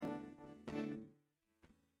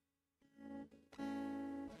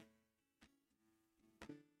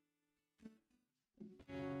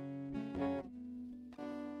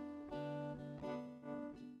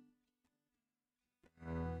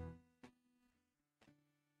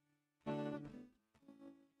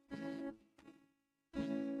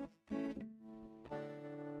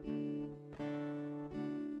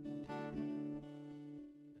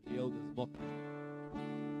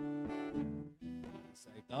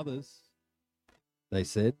others, they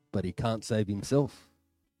said, but he can't save himself.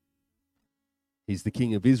 He's the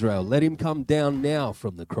King of Israel. Let him come down now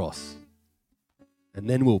from the cross, and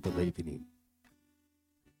then we'll believe in him.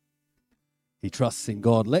 He trusts in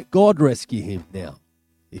God. Let God rescue him now,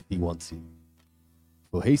 if he wants him.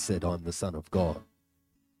 For he said, I'm the Son of God.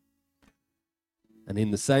 And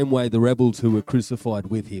in the same way, the rebels who were crucified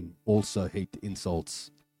with him also heaped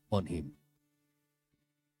insults on him.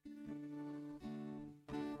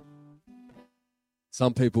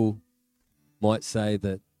 Some people might say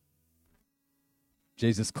that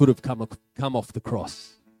Jesus could have come off the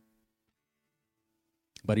cross,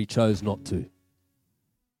 but he chose not to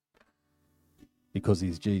because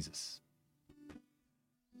he's Jesus.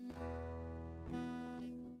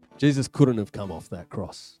 Jesus couldn't have come off that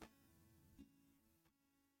cross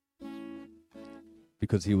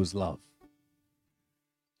because he was love,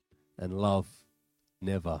 and love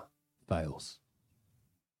never fails.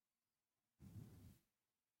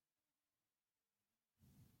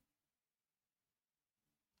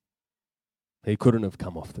 He couldn't have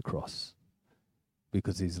come off the cross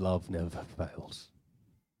because his love never fails.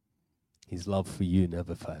 His love for you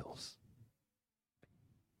never fails.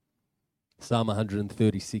 Psalm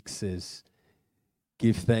 136 says,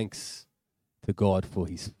 give thanks to God for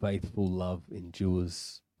his faithful love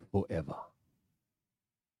endures forever.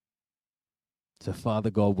 So,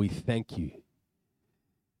 Father God, we thank you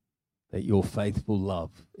that your faithful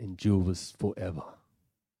love endures forever.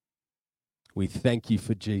 We thank you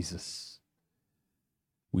for Jesus.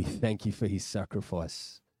 We thank you for his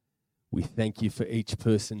sacrifice. We thank you for each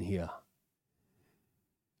person here.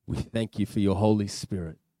 We thank you for your Holy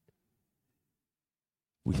Spirit.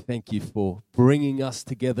 We thank you for bringing us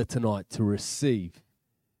together tonight to receive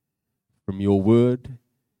from your word.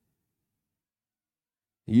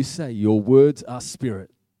 You say your words are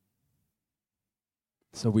spirit.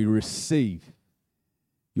 So we receive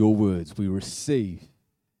your words. We receive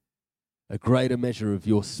a greater measure of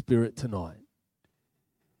your spirit tonight.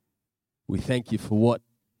 We thank you for what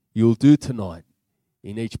you'll do tonight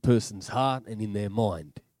in each person's heart and in their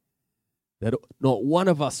mind, that not one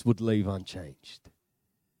of us would leave unchanged.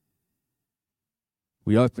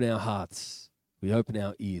 We open our hearts, we open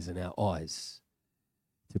our ears and our eyes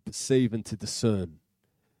to perceive and to discern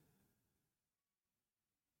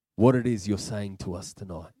what it is you're saying to us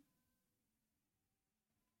tonight.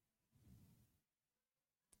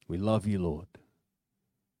 We love you, Lord.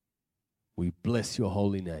 We bless your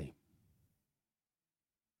holy name.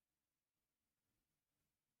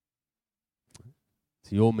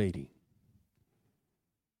 It's your meeting.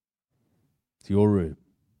 It's your room.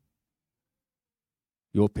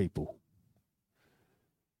 Your people.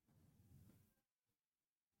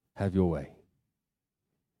 Have your way.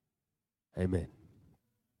 Amen.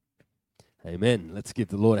 Amen. Let's give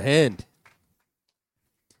the Lord a hand.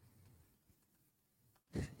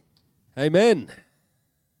 Amen.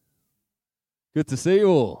 Good to see you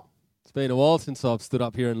all. It's been a while since I've stood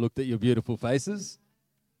up here and looked at your beautiful faces.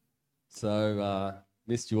 So,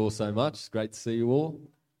 missed you all so much. It's great to see you all.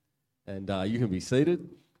 And you can be seated.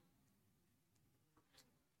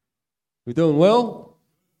 We doing well?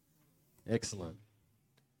 Excellent.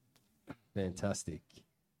 Fantastic.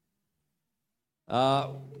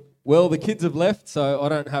 Well, the kids have left, so I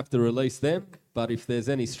don't have to release them. But if there's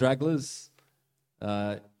any stragglers,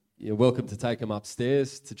 you're welcome to take them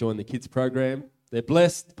upstairs to join the kids program. They're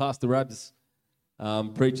blessed. Pastor Rabs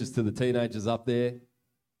preaches to the teenagers up there.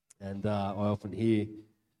 And I often hear,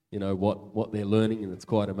 what they're learning, and it's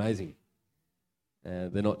quite amazing.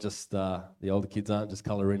 They're not just, the older kids aren't just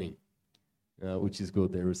colouring in, which is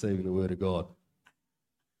good. They're receiving the word of God.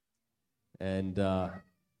 And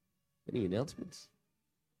any announcements?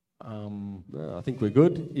 No, I think we're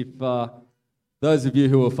good. If those of you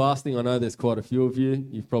who are fasting, I know there's quite a few of you.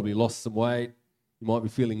 You've probably lost some weight. You might be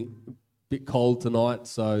feeling a bit cold tonight.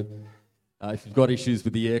 So if you've got issues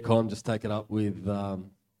with the aircon, just take it up with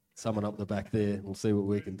someone up the back there. We'll see what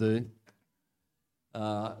we can do.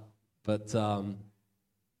 But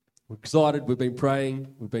we're excited. We've been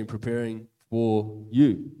praying. We've been preparing for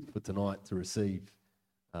you for tonight to receive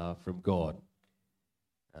from God.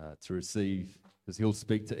 To receive, because he'll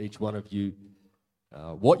speak to each one of you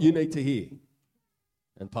what you need to hear.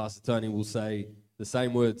 And Pastor Tony will say the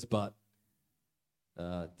same words, but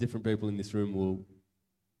different people in this room will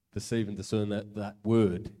perceive and discern that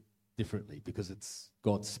word differently, because it's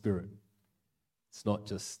God's Spirit. It's not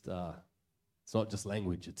just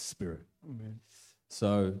language, it's Spirit. Amen.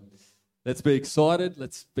 So let's be excited,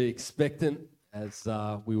 let's be expectant as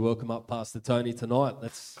we welcome up Pastor Tony tonight.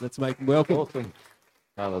 Let's make him welcome. Awesome.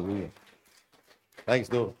 Hallelujah. Thanks,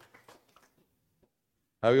 Bill.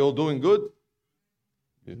 Are we all doing good?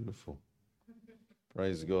 Beautiful.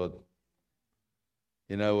 Praise God.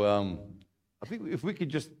 You know, I think if we could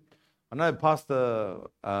just, I know Pastor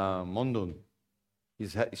Mondon,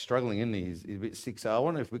 he's struggling, isn't he? He's a bit sick. So I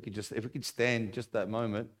wonder if we could stand just that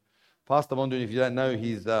moment. Pastor Mondon, if you don't know,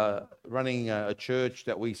 he's running a church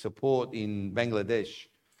that we support in Bangladesh.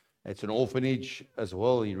 It's an orphanage as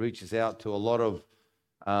well. He reaches out to a lot of,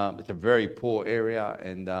 it's a very poor area,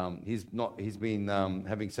 and he's been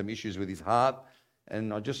having some issues with his heart.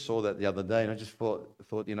 And I just saw that the other day, and I just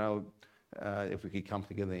thought, you know, if we could come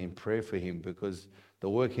together in prayer for him, because the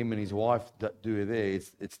work him and his wife do there,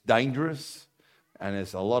 it's dangerous, and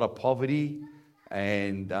there's a lot of poverty,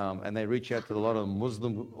 and they reach out to a lot of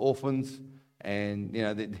Muslim orphans, and you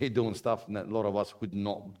know they're doing stuff that a lot of us would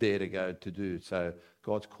not dare to go to do. So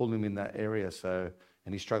God's called him in that area. So,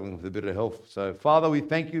 and he's struggling with a bit of health. So Father, we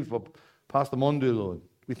thank you for Pastor Mondu, Lord.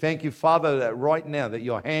 We thank you, Father, that right now that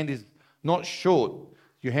your hand is not short.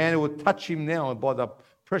 Your hand will touch him now by the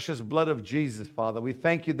precious blood of Jesus, Father. We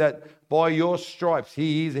thank you that by your stripes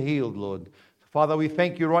he is healed, Lord. Father, we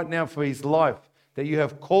thank you right now for his life, that you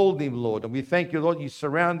have called him, Lord. And we thank you, Lord, you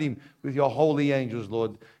surround him with your holy angels,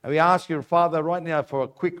 Lord. And we ask you, Father, right now for a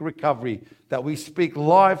quick recovery, that we speak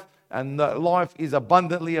life, and that life is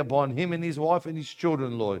abundantly upon him and his wife and his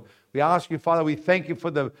children, Lord. We ask you, Father, we thank you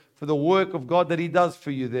for the work of God that he does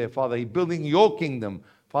for you there, Father. He's building your kingdom.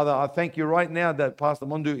 Father, I thank you right now that Pastor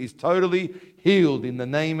Mondu is totally healed in the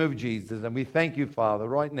name of Jesus. And we thank you, Father,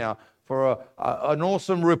 right now for an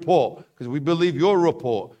awesome report, because we believe your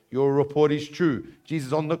report. Your report is true.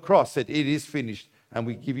 Jesus on the cross said, it is finished. And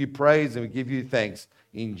we give you praise and we give you thanks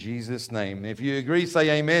in Jesus' name. And if you agree, say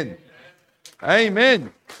amen.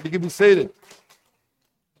 Amen. You can be seated.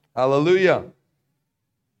 Hallelujah.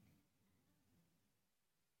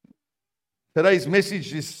 Today's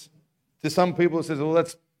message is, to some people, says, well,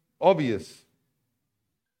 that's obvious.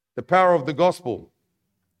 The power of the gospel.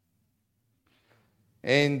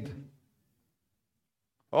 And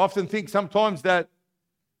I often think sometimes that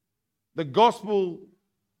the gospel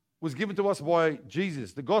was given to us by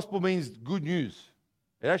Jesus. The gospel means good news.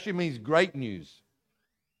 It actually means great news.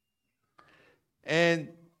 And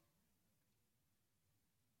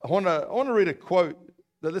I want to read a quote.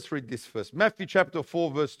 Let's read this first. Matthew chapter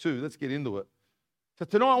 4, verse 2. Let's get into it. So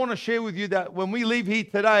tonight I want to share with you that when we leave here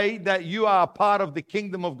today, that you are a part of the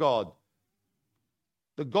kingdom of God.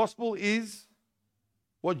 The gospel is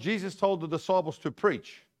what Jesus told the disciples to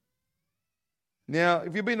preach. Now,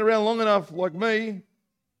 if you've been around long enough like me,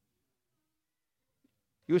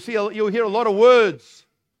 you'll hear a lot of words,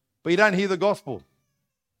 but you don't hear the gospel.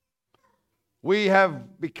 We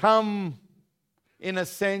have become, in a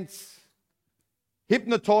sense,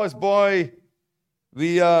 hypnotized by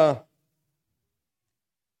the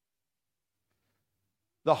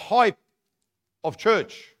hype of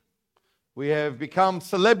church. We have become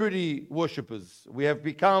celebrity worshippers. We have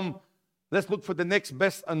become, let's look for the next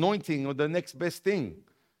best anointing or the next best thing.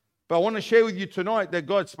 But I want to share with you tonight that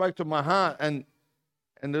God spoke to my heart, and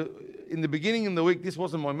in the beginning of the week, this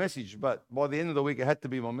wasn't my message, but by the end of the week, it had to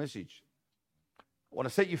be my message. I want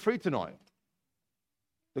to set you free tonight.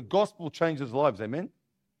 The gospel changes lives, amen?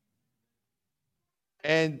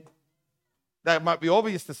 And that might be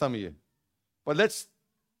obvious to some of you, but let's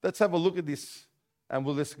have a look at this, and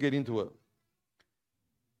let's get into it.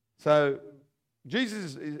 So,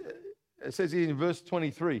 Jesus, it says here in verse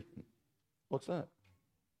 23. What's that?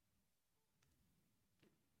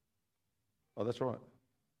 Oh, that's right.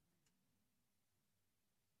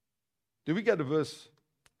 Do we go to verse?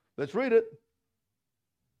 Let's read it.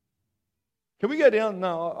 Can we go down?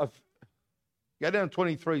 No, go down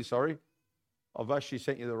 23, sorry. I've actually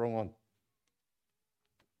sent you the wrong one.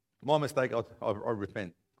 My mistake, I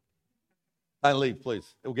repent. Don't leave,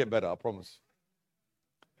 please. It'll get better, I promise.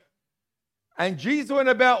 And Jesus went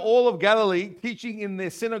about all of Galilee, teaching in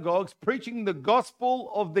their synagogues, preaching the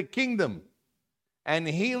gospel of the kingdom, and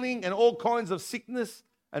healing, and all kinds of sickness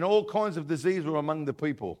and all kinds of disease were among the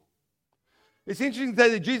people. It's interesting to say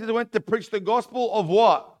that Jesus went to preach the gospel of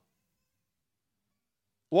what?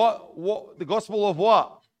 What? The gospel of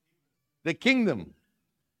what? The kingdom.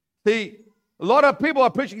 See, a lot of people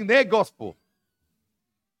are preaching their gospel.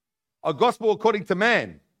 A gospel according to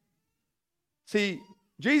man. See,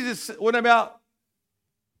 Jesus went about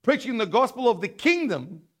preaching the gospel of the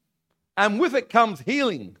kingdom, and with it comes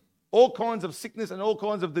healing. All kinds of sickness and all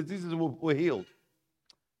kinds of diseases were healed.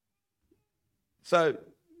 So,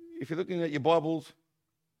 if you're looking at your Bibles,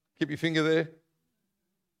 keep your finger there.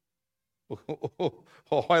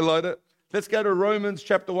 Or highlight it. Let's go to Romans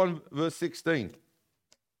chapter 1, verse 16.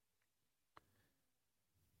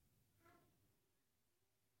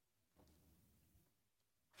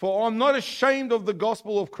 For I'm not ashamed of the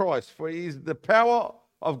gospel of Christ, for it is the power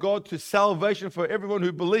of God to salvation for everyone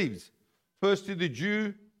who believes, first to the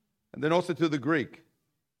Jew and then also to the Greek.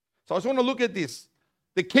 So I just want to look at this.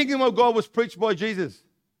 The kingdom of God was preached by Jesus.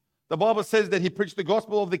 The Bible says that he preached the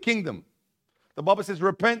gospel of the kingdom. The Bible says,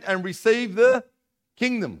 repent and receive the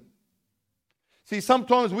kingdom. See,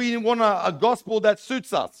 sometimes we want a gospel that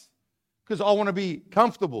suits us because I want to be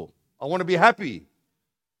comfortable. I want to be happy.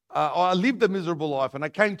 I lived a miserable life and I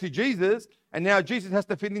came to Jesus, and now Jesus has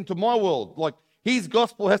to fit into my world. Like his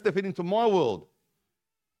gospel has to fit into my world.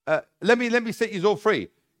 Let me set you all free.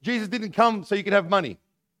 Jesus didn't come so you could have money.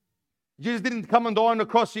 Jesus didn't come and die on the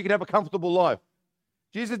cross so you could have a comfortable life.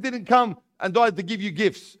 Jesus didn't come and die to give you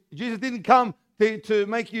gifts. Jesus didn't come to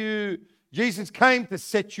make you, Jesus came to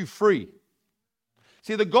set you free.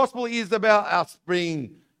 See, the gospel is about us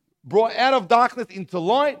being brought out of darkness into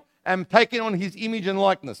light and taking on his image and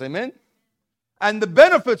likeness. Amen? And the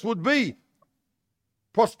benefits would be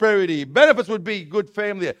prosperity. Benefits would be good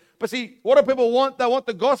family. But see, what do people want? They want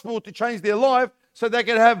the gospel to change their life so they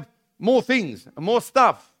can have more things, more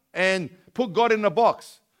stuff, and put God in a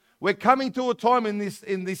box. We're coming to a time in this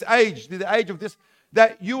age, the age of this,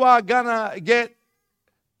 that you are gonna get,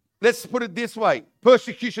 let's put it this way,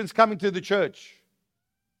 persecution's coming to the church.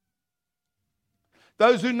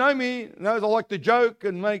 Those who know me knows I like to joke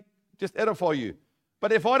and just edify you.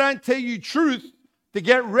 But if I don't tell you truth to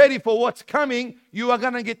get ready for what's coming, you are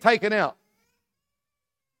going to get taken out.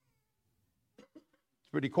 It's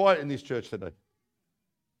pretty quiet in this church today.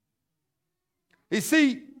 You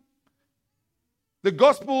see, the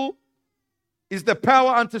gospel is the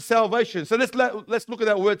power unto salvation. So let's look at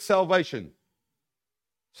that word salvation.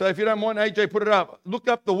 So if you don't mind, AJ, put it up. Look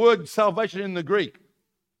up the word salvation in the Greek.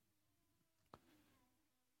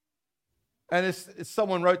 And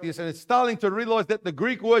someone wrote this, and it's startling to realize that the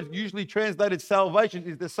Greek word usually translated salvation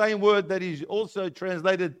is the same word that is also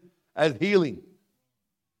translated as healing.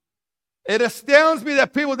 It astounds me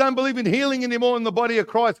that people don't believe in healing anymore in the body of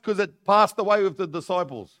Christ because it passed away with the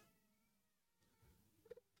disciples.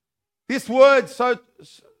 This word, so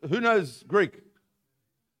who knows Greek?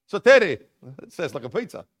 Sotere. It sounds like a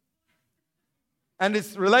pizza. And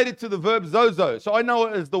it's related to the verb zozo. So I know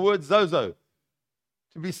it as the word zozo.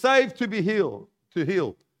 To be saved, to be healed, to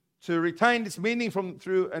heal. To retain its meaning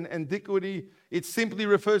through an antiquity, it simply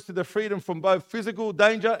refers to the freedom from both physical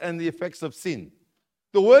danger and the effects of sin.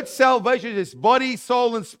 The word salvation is body,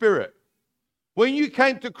 soul, and spirit. When you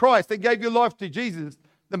came to Christ and gave your life to Jesus,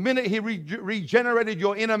 the minute he regenerated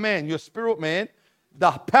your inner man, your spirit man,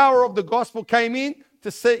 the power of the gospel came in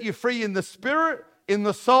to set you free in the spirit, in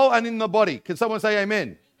the soul, and in the body. Can someone say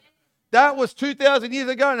amen? That was 2,000 years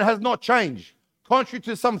ago and it has not changed. Contrary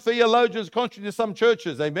to some theologians, contrary to some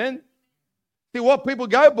churches, amen? See, what people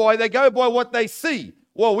go by, they go by what they see.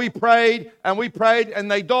 Well, we prayed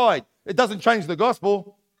and they died. It doesn't change the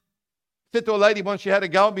gospel. I said to a lady once, she had a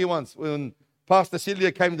go at me once when Pastor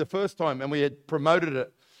Celia came the first time and we had promoted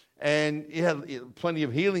it. And he had plenty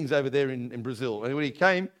of healings over there in Brazil. And when he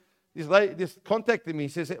came, this lady just contacted me. He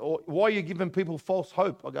says, why are you giving people false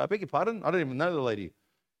hope? I go, I beg your pardon? I don't even know the lady. He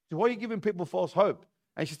said, why are you giving people false hope?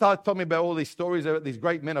 And she started telling me about all these stories about these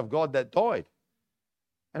great men of God that died.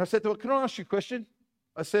 And I said to her, can I ask you a question?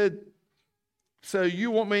 I said, so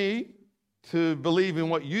you want me to believe in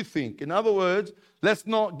what you think? In other words, let's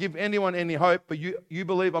not give anyone any hope, but you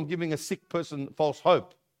believe I'm giving a sick person false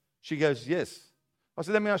hope. She goes, yes. I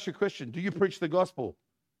said, let me ask you a question. Do you preach the gospel?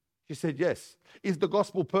 She said, yes. Is the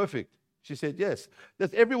gospel perfect? She said, yes.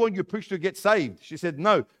 Does everyone you preach to get saved? She said,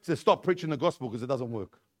 no. I said, stop preaching the gospel because it doesn't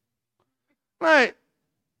work. Mate,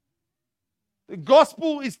 the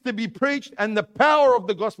gospel is to be preached and the power of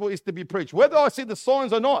the gospel is to be preached. Whether I see the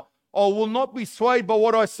signs or not, I will not be swayed by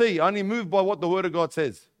what I see, only moved by what the word of God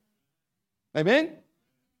says. Amen?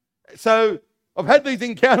 So I've had these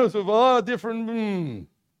encounters with a lot of different...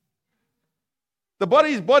 The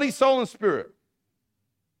body is body, soul, and spirit.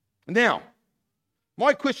 Now,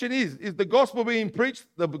 my question is the gospel being preached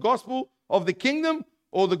the gospel of the kingdom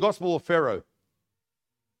or the gospel of Pharaoh?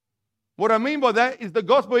 What I mean by that is the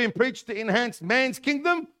gospel being preached to enhance man's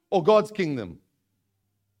kingdom or God's kingdom?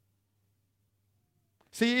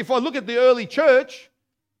 See, if I look at the early church,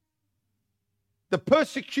 the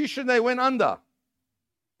persecution they went under,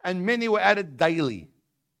 and many were added daily.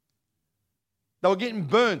 They were getting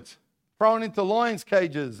burnt, thrown into lions'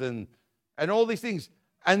 cages and all these things.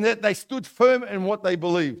 And that they stood firm in what they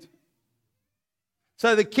believed.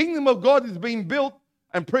 So the kingdom of God is being built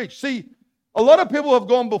and preached. See, a lot of people have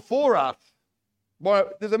gone before us.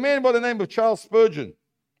 There's a man by the name of Charles Spurgeon.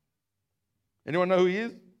 Anyone know who he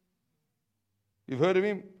is? You've heard of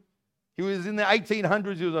him? He was in the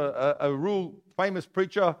 1800s. He was a real famous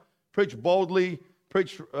preacher, preached boldly,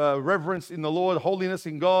 preached reverence in the Lord, holiness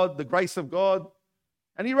in God, the grace of God.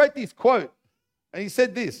 And he wrote this quote, and he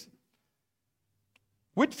said this: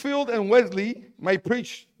 Whitefield and Wesley may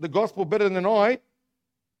preach the gospel better than I,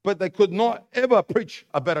 but they could not ever preach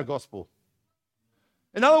a better gospel.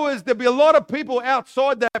 In other words, there'll be a lot of people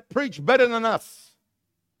outside that preach better than us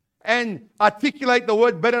and articulate the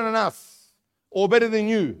word better than us or better than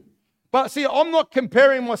you. But see, I'm not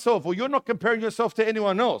comparing myself, or you're not comparing yourself to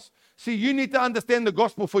anyone else. See, you need to understand the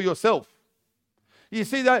gospel for yourself. You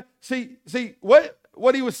see that? See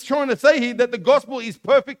what he was trying to say here, that the gospel is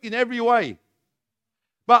perfect in every way.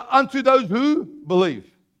 But unto those who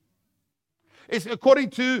believe. It's according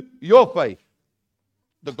to your faith,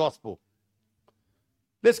 the gospel.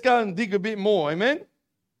 Let's go and dig a bit more, amen?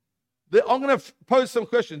 I'm going to pose some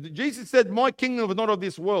questions. Jesus said, my kingdom is not of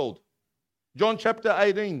this world. John chapter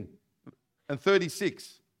 18 and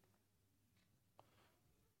 36.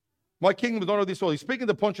 My kingdom is not of this world. He's speaking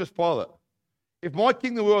to Pontius Pilate. If my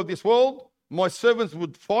kingdom were of this world, my servants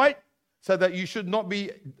would fight so that I should not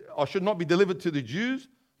be delivered to the Jews.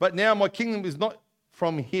 But now my kingdom is not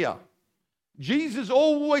from here. Jesus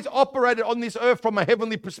always operated on this earth from a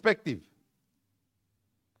heavenly perspective.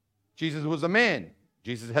 Jesus was a man.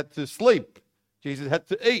 Jesus had to sleep. Jesus had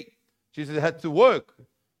to eat. Jesus had to work.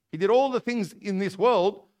 He did all the things in this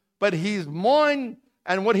world, but his mind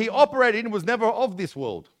and what he operated in was never of this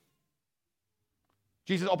world.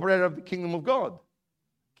 Jesus operated of the kingdom of God,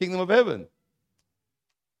 kingdom of heaven.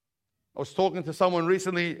 I was talking to someone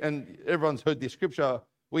recently, and everyone's heard this scripture.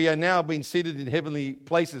 We are now being seated in heavenly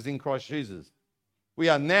places in Christ Jesus. We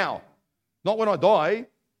are now. Not when I die.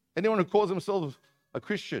 Anyone who calls themselves a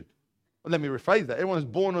Christian, well, let me rephrase that. Everyone who's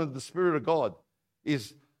born of the Spirit of God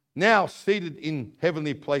is now seated in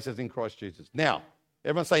heavenly places in Christ Jesus. Now.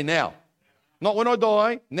 Everyone say now. Not when I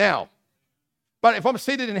die, now. But if I'm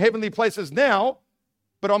seated in heavenly places now,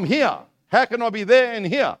 but I'm here, how can I be there and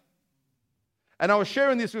here? And I was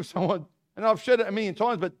sharing this with someone, and I've shared it a million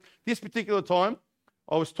times, but this particular time,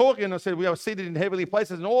 I was talking and I said, we are seated in heavenly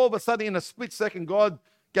places, and all of a sudden, in a split second, God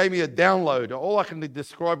gave me a download. All I can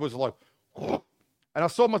describe was like, oh, and I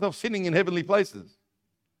saw myself sitting in heavenly places.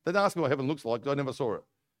 They didn't ask me what heaven looks like, because I never saw it.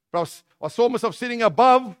 But I saw myself sitting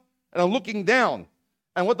above, and I'm looking down.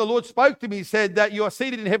 And what the Lord spoke to me said that you are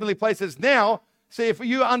seated in heavenly places now. See, if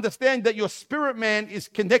you understand that your spirit man is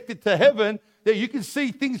connected to heaven, that you can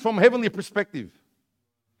see things from heavenly perspective.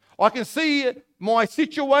 I can see my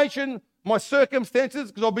situation, my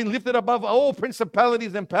circumstances, because I've been lifted above all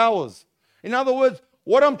principalities and powers. In other words,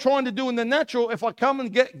 what I'm trying to do in the natural, if I come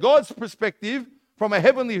and get God's perspective from a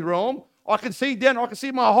heavenly realm, I can see down, I can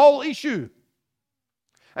see my whole issue.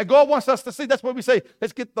 And God wants us to see, that's why we say,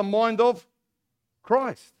 let's get the mind of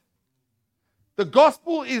Christ. The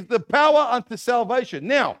gospel is the power unto salvation.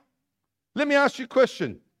 Now, let me ask you a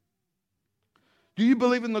question. Do you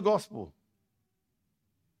believe in the gospel?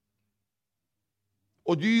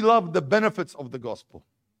 Or do you love the benefits of the gospel?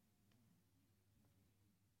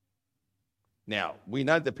 Now, we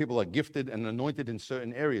know that people are gifted and anointed in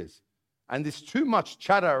certain areas. And there's too much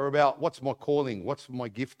chatter about what's my calling, what's my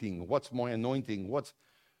gifting, what's my anointing,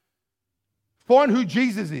 Find who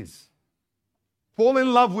Jesus is. Fall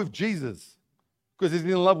in love with Jesus, because he's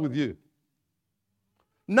in love with you.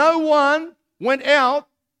 No one went out,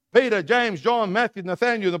 Peter, James, John, Matthew,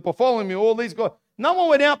 Nathaniel, the Bartholomew, all these guys. No one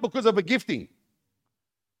went out because of a gifting.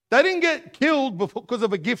 They didn't get killed because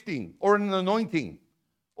of a gifting or an anointing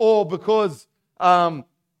or because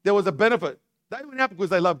there was a benefit. They went out because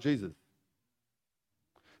they loved Jesus.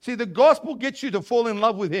 See, the gospel gets you to fall in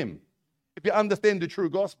love with him if you understand the true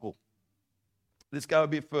gospel. Let's go a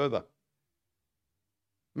bit further.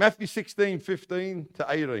 Matthew 16, 15 to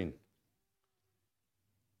 18.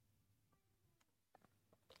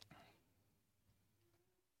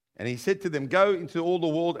 And he said to them, go into all the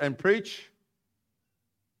world and preach.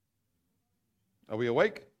 Are we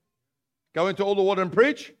awake? Go into all the world and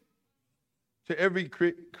preach to every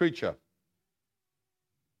creature.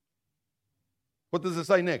 What does it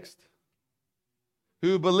say next?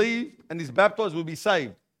 Who believes and is baptized will be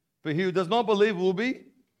saved. But he who does not believe will be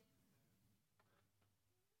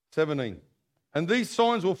 17. And these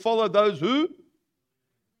signs will follow those who?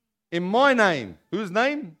 In my name. Whose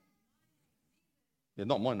name? Yeah,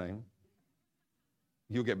 not my name.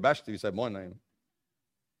 You'll get bashed if you say my name.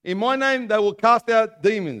 In my name they will cast out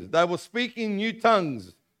demons. They will speak in new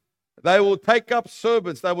tongues. They will take up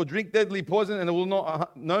serpents. They will drink deadly poison, and it will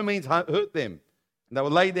not no means hurt them. And they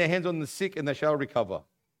will lay their hands on the sick, and they shall recover.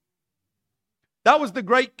 That was the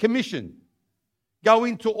Great Commission. Go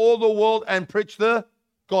into all the world and preach the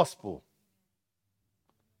gospel.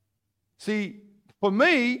 See, for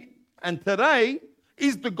me, and today,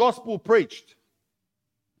 is the gospel preached?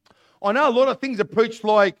 I know a lot of things are preached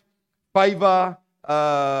like favor,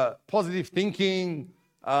 positive thinking,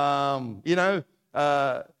 to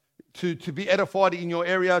be edified in your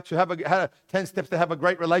area, to have 10 steps to have a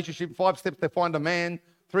great relationship, 5 steps to find a man,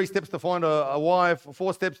 3 steps to find a wife,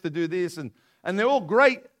 4 steps to do this. And they're all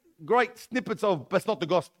great snippets of, but it's not the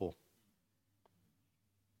gospel.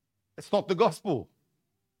 It's not the gospel.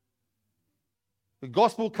 The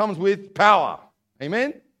gospel comes with power.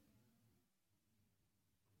 Amen?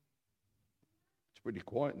 It's pretty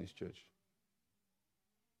quiet in this church.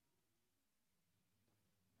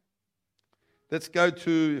 Let's go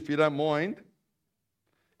to, if you don't mind,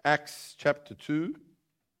 Acts chapter 2.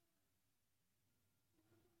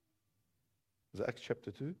 Is it Acts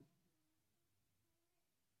chapter 2?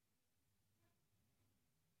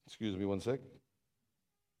 Excuse me one sec.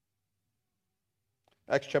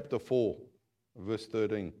 Acts chapter 4, verse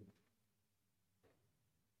 13.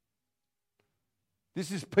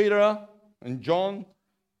 This is Peter and John.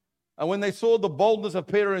 And when they saw the boldness of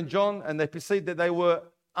Peter and John, and they perceived that they were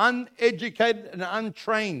uneducated and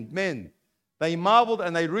untrained men, they marveled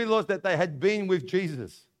and they realized that they had been with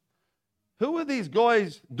Jesus. Who are these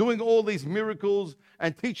guys doing all these miracles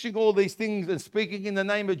and teaching all these things and speaking in the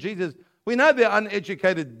name of Jesus? We know they're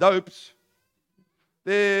uneducated dopes.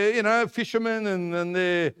 They're, fishermen and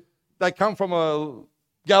they come from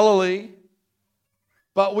Galilee.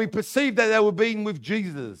 But we perceive that they were being with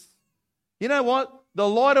Jesus. You know what? The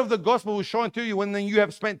light of the gospel will shine through you when you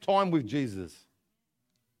have spent time with Jesus.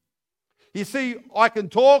 You see, I can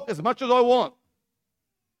talk as much as I want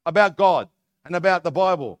about God and about the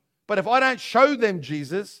Bible. But if I don't show them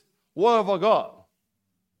Jesus, what have I got?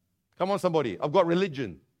 Come on, somebody. I've got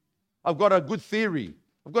religion. I've got a good theory.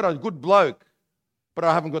 I've got a good bloke. But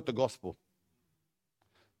I haven't got the gospel.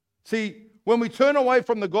 See, when we turn away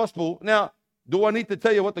from the gospel, now, do I need to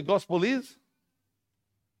tell you what the gospel is?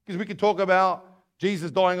 Because we can talk about Jesus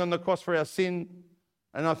dying on the cross for our sin.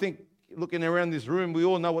 And I think looking around this room, we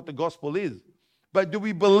all know what the gospel is. But do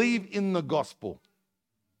we believe in the gospel?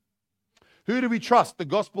 Who do we trust? The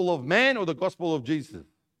gospel of man or the gospel of Jesus?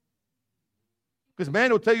 Because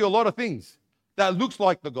man will tell you a lot of things that looks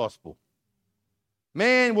like the gospel.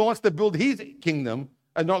 Man wants to build his kingdom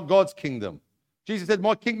and not God's kingdom. Jesus said,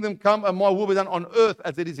 my kingdom come and my will be done on earth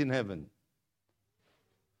as it is in heaven.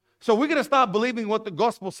 So we're going to start believing what the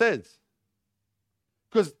gospel says.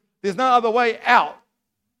 Because there's no other way out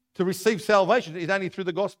to receive salvation. It's only through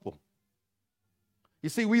the gospel. You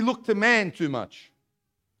see, we look to man too much.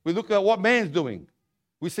 We look at what man's doing.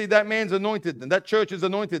 We see that man's anointed and that church is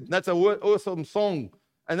anointed. And that's an awesome song.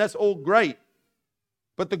 And that's all great.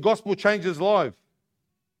 But the gospel changes life.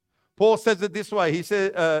 Paul says it this way. He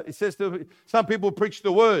says to some people preach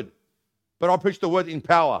the word, but I preach the word in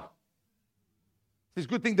power. It's a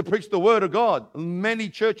good thing to preach the word of God. Many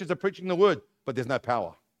churches are preaching the word, but there's no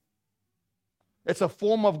power. It's a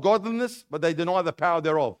form of godliness, but they deny the power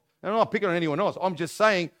thereof. And I'm not picking on anyone else. I'm just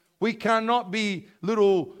saying we cannot be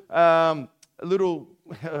little,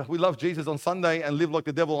 we love Jesus on Sunday and live like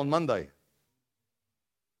the devil on Monday.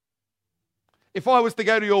 If I was to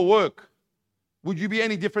go to your work, would you be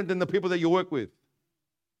any different than the people that you work with?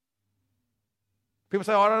 People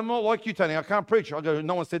say, I'm not like you, Tony. I can't preach. I go,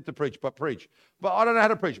 no one said to preach, but preach. But I don't know how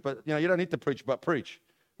to preach. But, you don't need to preach, but preach.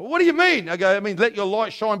 Well, what do you mean? I go, let your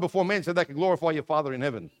light shine before men so they can glorify your Father in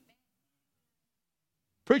heaven.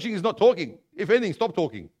 Preaching is not talking. If anything, stop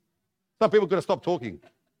talking. Some people got to stop talking.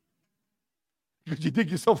 Because you dig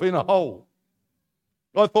yourself in a hole.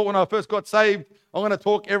 I thought when I first got saved, I'm going to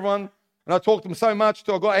talk everyone. And I talked to them so much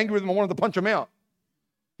till I got angry with them, I wanted to punch them out.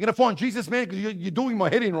 You're going to find Jesus, man, because you're doing my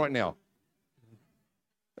head in right now.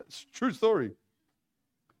 That's a true story.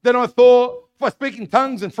 Then I thought, if I speak in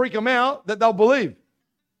tongues and freak them out, that they'll believe.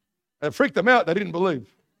 And it freaked them out, they didn't believe.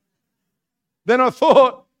 Then I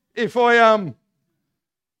thought,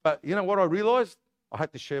 but you know what I realized? I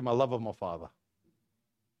had to share my love of my Father,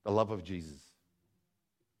 the love of Jesus.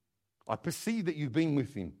 I perceive that you've been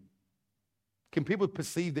with him. Can people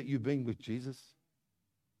perceive that you've been with Jesus?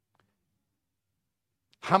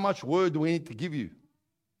 How much word do we need to give you?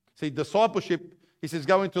 See, discipleship, he says,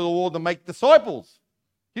 go into the world and make disciples.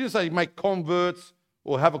 He didn't say make converts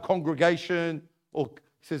or have a congregation. He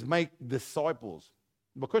says make disciples.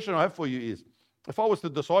 The question I have for you is, if I was to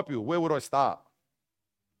disciple you, where would I start?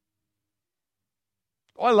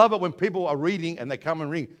 I love it when people are reading and they come and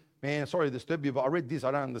ring. Man, sorry to disturb you, but I read this,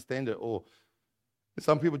 I don't understand it. Or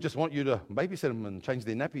some people just want you to babysit them and change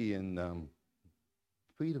their nappy and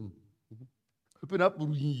feed them. Open up.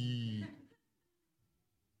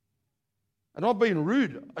 I'm not being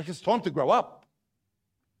rude. It's just time to grow up.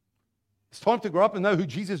 It's time to grow up and know who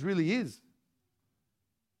Jesus really is.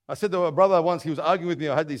 I said to a brother once, he was arguing with me.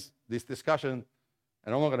 I had this discussion,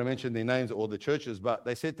 and I'm not going to mention their names or the churches, but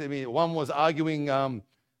they said to me, one was arguing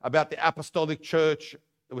about the apostolic church.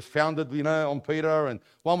 It was founded, on Peter, and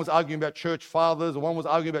one was arguing about church fathers, and one was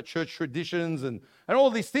arguing about church traditions, and all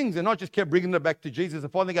these things, and I just kept bringing it back to Jesus,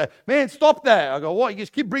 and finally go, man, stop that. I go, what? You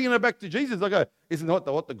just keep bringing it back to Jesus. I go, isn't that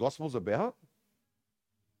what the gospel's about?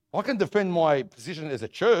 I can defend my position as a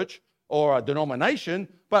church or a denomination,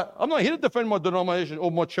 but I'm not here to defend my denomination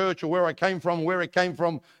or my church or where I came from, where it came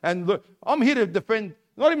from. And look, I'm here to defend,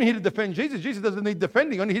 not even here to defend Jesus. Jesus doesn't need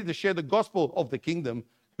defending. I'm here to share the gospel of the kingdom,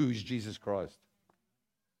 who is Jesus Christ.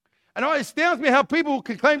 And it astounds me how people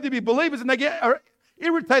can claim to be believers and they get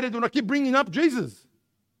irritated when I keep bringing up Jesus.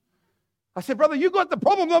 I said, brother, you got the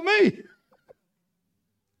problem, not me.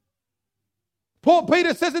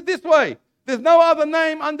 Peter says it this way. There's no other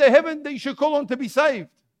name under heaven that you should call on to be saved.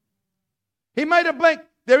 He made a blank.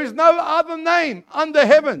 There is no other name under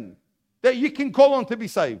heaven that you can call on to be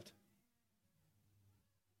saved.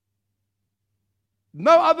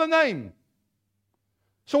 No other name.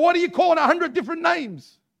 So what are you calling 100 different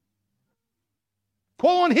names?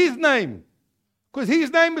 Call on his name. Because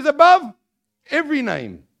his name is above every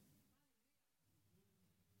name.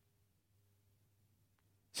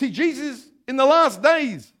 See, Jesus, in the last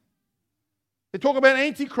days, they talk about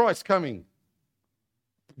Antichrist coming.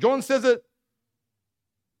 John says it,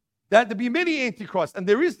 that there be many Antichrists, and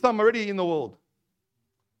there is some already in the world.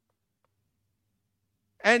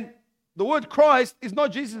 And the word Christ is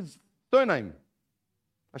not Jesus' surname.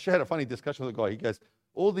 I actually had a funny discussion with a guy. He goes,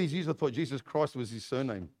 all these years I thought Jesus Christ was his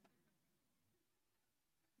surname.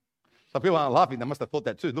 Some people aren't laughing. They must have thought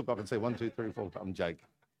that too. Look, I can say 1, 2, 3, 4. I'm Jake.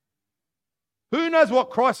 Who knows what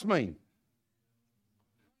Christ means?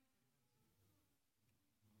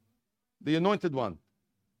 The anointed one.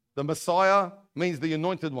 The Messiah means the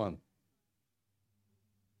anointed one.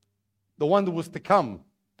 The one that was to come,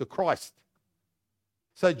 the Christ.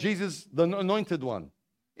 So Jesus, the anointed one.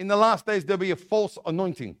 In the last days, there'll be a false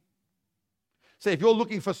anointing. So if you're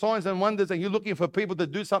looking for signs and wonders and you're looking for people to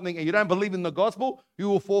do something and you don't believe in the gospel, you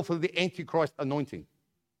will fall for the Antichrist anointing.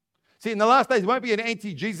 See, in the last days, it won't be an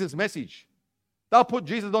anti-Jesus message. They'll put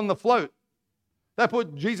Jesus on the float. They'll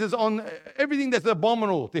put Jesus on everything that's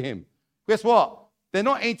abominable to him. Guess what? They're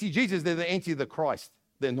not anti-Jesus, they're the anti-the Christ,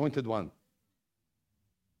 the anointed one.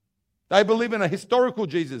 They believe in a historical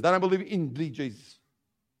Jesus. They don't believe in the Jesus.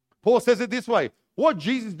 Paul says it this way. What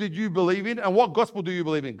Jesus did you believe in and what gospel do you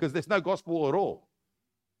believe in? Because there's no gospel at all.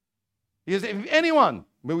 He says, if anyone,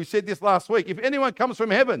 we said this last week, if anyone comes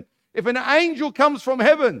from heaven, if an angel comes from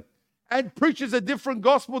heaven and preaches a different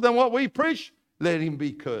gospel than what we preach, let him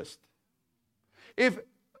be cursed. If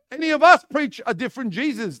any of us preach a different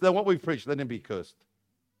Jesus than what we preach, let him be cursed.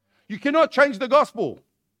 You cannot change the gospel.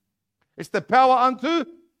 It's the power unto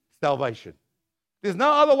salvation. There's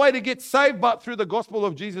no other way to get saved but through the gospel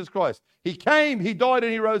of Jesus Christ. He came, he died,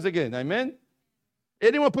 and he rose again. Amen?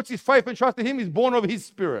 Anyone puts his faith and trust in him is born of his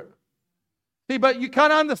spirit. See, but you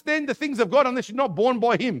can't understand the things of God unless you're not born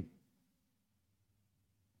by him.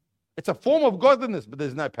 It's a form of godliness, but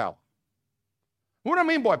there's no power. What I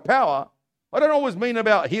mean by power, I don't always mean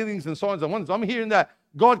about healings and signs and wonders. I'm hearing that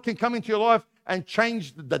God can come into your life and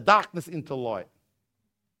change the darkness into light.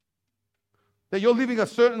 That you're living a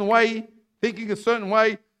certain way, thinking a certain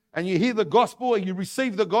way, and you hear the gospel and you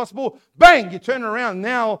receive the gospel, bang, you turn around.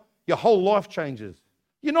 Now your whole life changes.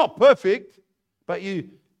 You're not perfect, but you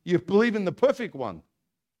believe in the perfect one.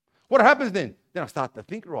 What happens then? Then I start to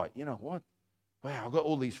think, right, you know what? Wow, I've got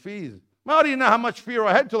all these fears. Well, I didn't know how much fear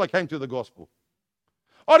I had till I came to the gospel.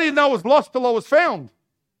 I didn't know I was lost till I was found.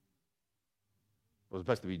 It was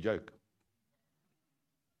supposed to be a joke.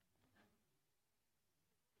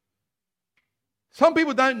 Some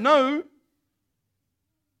people don't know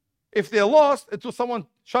if they're lost until someone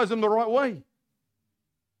shows them the right way.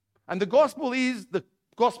 And the gospel is the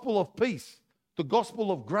gospel of peace, the gospel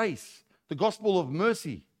of grace, the gospel of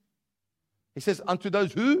mercy. He says, unto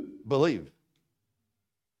those who believe.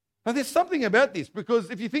 Now, there's something about this, because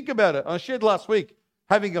if you think about it, I shared last week,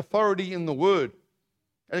 having authority in the word.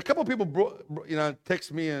 And a couple of people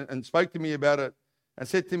texted me and spoke to me about it and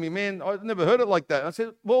said to me, man, I've never heard it like that. And I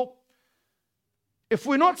said, well, if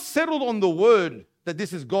we're not settled on the word, that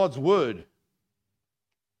this is God's word,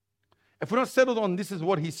 if we're not settled on this is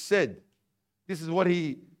what he said, this is what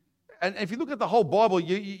he, and if you look at the whole Bible,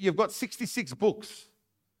 you've got 66 books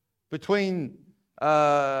between,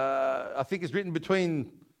 I think it's written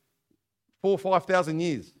between 4,000 or 5,000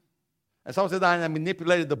 years. And someone said, they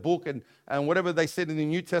manipulated the book and whatever they said in the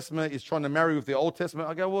New Testament is trying to marry with the Old Testament.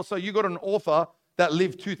 I go, well, so you got an author that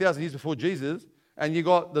lived 2,000 years before Jesus, and you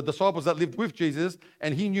got the disciples that lived with Jesus,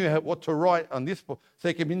 and he knew what to write on this book, so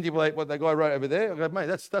he can manipulate what that guy wrote over there. I go, mate,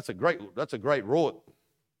 that's a great rort.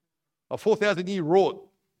 A 4,000-year rort.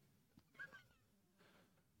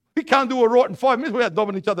 We can't do a rort in 5 minutes without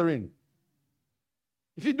dobbing each other in.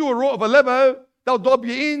 If you do a rort of a Lebo, they'll dob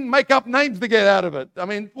you in, make up names to get out of it. I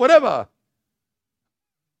mean, whatever.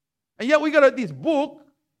 And yet we got this book,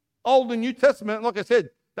 Old and New Testament. Like I said,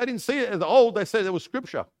 they didn't see it as old. They said it was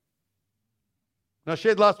Scripture. And I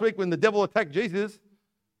shared last week when the devil attacked Jesus,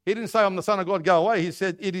 he didn't say, I'm the Son of God, go away. He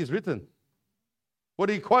said, it is written. What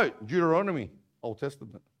did he quote? Deuteronomy, Old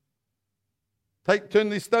Testament. Turn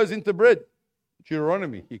these stones into bread.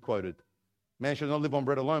 Deuteronomy, he quoted. Man shall not live on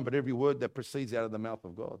bread alone, but every word that proceeds out of the mouth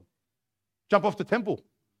of God. Jump off the temple,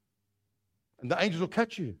 and the angels will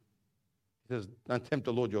catch you. He says, don't tempt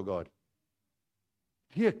the Lord your God.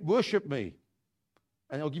 Here, worship me,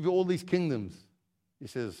 and I'll give you all these kingdoms. He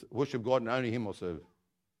says, worship God and only him will serve.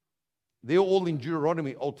 They're all in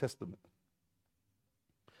Deuteronomy, Old Testament.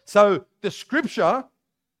 So the scripture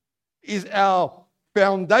is our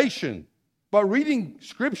foundation. But reading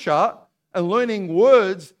scripture and learning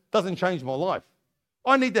words doesn't change my life.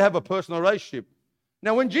 I need to have a personal relationship.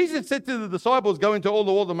 Now, when Jesus said to the disciples, go into all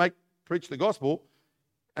the world and preach the gospel,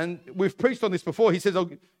 and we've preached on this before, he says,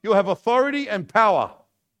 you'll have authority and power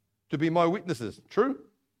to be my witnesses. True?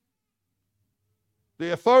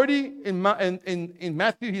 The authority in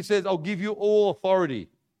Matthew, he says, I'll give you all authority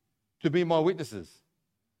to be my witnesses.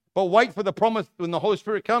 But wait for the promise when the Holy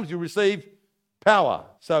Spirit comes, you receive power.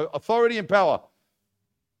 So authority and power.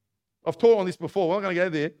 I've taught on this before. We're not going to go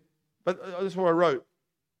there. But this is what I wrote.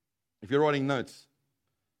 If you're writing notes.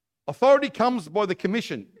 Authority comes by the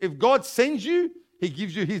commission. If God sends you, he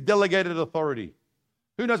gives you his delegated authority.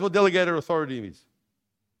 Who knows what delegated authority is?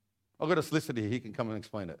 I've got a solicitor here. He can come and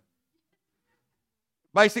explain it.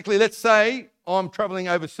 Basically, let's say I'm traveling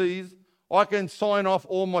overseas. I can sign off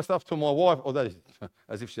all my stuff to my wife. Or that is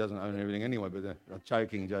as if she doesn't own everything anyway, but I'm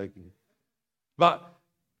joking. But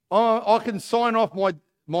I can sign off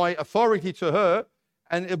my authority to her,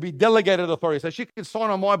 and it'll be delegated authority. So she can sign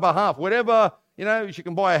on my behalf. Whatever, she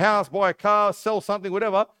can buy a house, buy a car, sell something,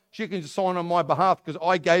 whatever. She can just sign on my behalf because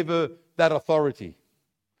I gave her that authority.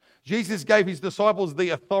 Jesus gave his disciples the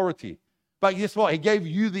authority. But guess what? He gave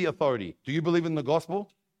you the authority. Do you believe in the gospel?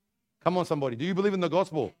 Come on, somebody. Do you believe in the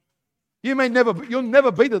gospel? You'll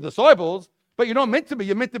never be the disciples, but you're not meant to be.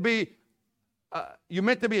 You're meant to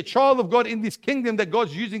be a child of God in this kingdom that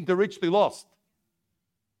God's using to reach the lost.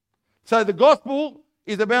 So the gospel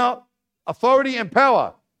is about authority and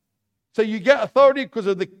power. So you get authority because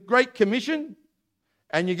of the Great Commission,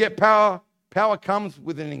 and you get power. Power comes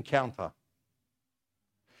with an encounter.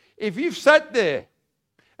 If you've sat there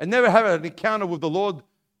and never had an encounter with the Lord,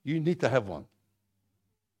 you need to have one.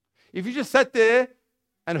 If you just sat there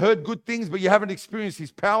and heard good things, but you haven't experienced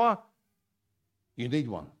his power, you need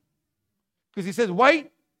one. Because he says,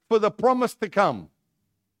 wait for the promise to come.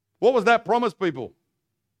 What was that promise, people?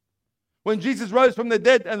 When Jesus rose from the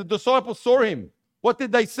dead and the disciples saw him, what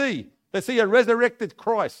did they see? They see a resurrected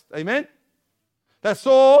Christ. Amen? They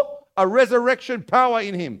saw a resurrection power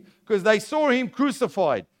in him because they saw him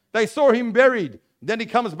crucified. They saw him buried. Then he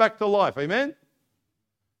comes back to life. Amen?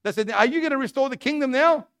 They said, are you going to restore the kingdom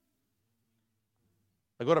now?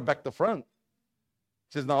 They got him back to front.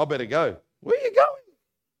 He says, no, I better go. Where are you going?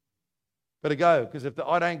 Better go, because if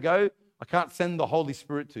I don't go, I can't send the Holy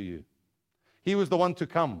Spirit to you. He was the one to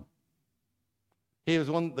come. He was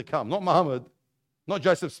the one to come. Not Muhammad, not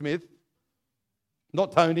Joseph Smith,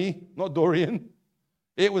 not Tony, not Dorian.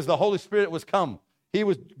 It was the Holy Spirit was come. He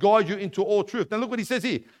would guide you into all truth. Now look what he says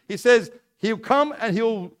here. He says he'll come and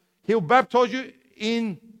he'll baptize you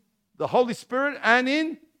in the Holy Spirit and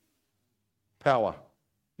in power.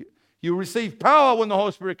 You receive power when the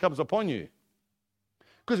Holy Spirit comes upon you.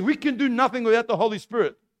 Because we can do nothing without the Holy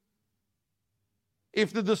Spirit.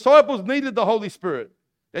 If the disciples needed the Holy Spirit,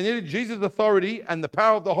 they needed Jesus' authority and the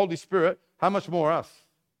power of the Holy Spirit, how much more us?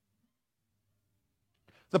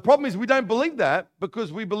 The problem is we don't believe that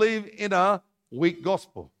because we believe in a weak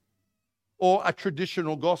gospel or a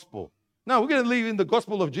traditional gospel. No, we're going to believe in the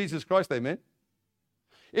gospel of Jesus Christ, amen?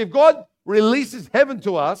 If God releases heaven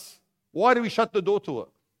to us, why do we shut the door to it?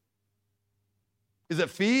 Is it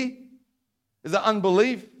fear? Is it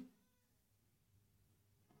unbelief?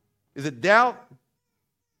 Is it doubt?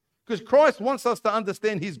 Because Christ wants us to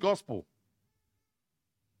understand his gospel.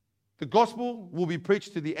 The gospel will be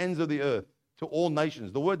preached to the ends of the earth, to all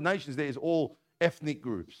nations. The word nations there is all ethnic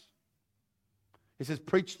groups. He says,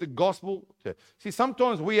 preach the gospel. See,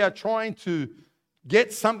 sometimes we are trying to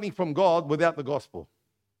get something from God without the gospel.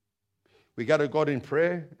 We go to God in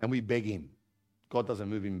prayer and we beg him. God doesn't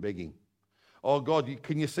move in begging. Oh, God,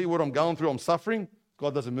 can you see what I'm going through? I'm suffering.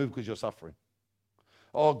 God doesn't move because you're suffering.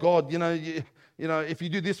 Oh, God, if you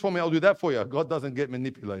do this for me, I'll do that for you. God doesn't get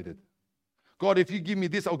manipulated. God, if you give me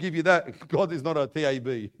this, I'll give you that. God is not a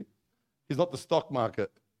TAB. He's not the stock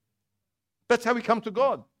market. That's how we come to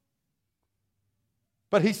God.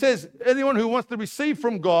 But he says, anyone who wants to receive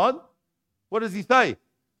from God, what does he say?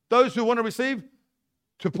 Those who want to receive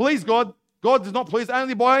to please God, God is not pleased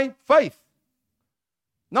only by faith.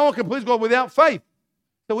 No one can please God without faith.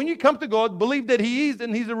 So when you come to God, believe that he is,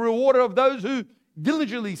 and he's a rewarder of those who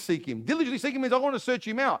diligently seek him. Diligently seek him means I want to search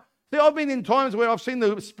him out. See, I've been in times where I've seen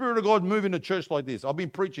the Spirit of God move in a church like this. I've been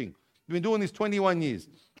preaching. I've been doing this 21 years.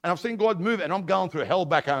 And I've seen God move, and I'm going through hell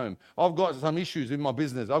back home. I've got some issues in my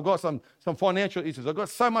business. I've got some financial issues. I've got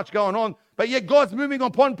so much going on. But yet God's moving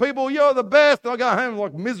upon people. You're the best. And I go home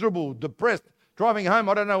like miserable, depressed, driving home.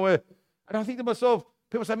 I don't know where. And I think to myself,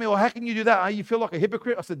 people say to me, well, how can you do that? You feel like a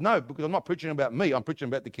hypocrite? I said, no, because I'm not preaching about me. I'm preaching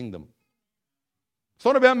about the kingdom. It's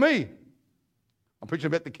not about me. I'm preaching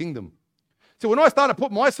about the kingdom. So when I start to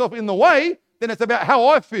put myself in the way, then it's about how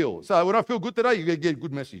I feel. So when I feel good today, you're going to get a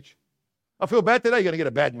good message. I feel bad today, you're going to get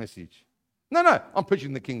a bad message. No, I'm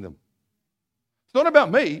preaching the kingdom. It's not about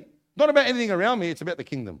me, not about anything around me, it's about the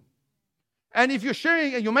kingdom. And if you're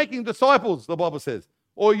sharing and you're making disciples, the Bible says,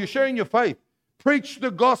 or you're sharing your faith, preach the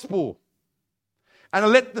gospel and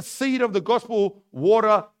let the seed of the gospel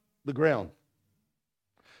water the ground.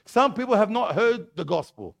 Some people have not heard the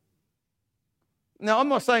gospel. Now, I'm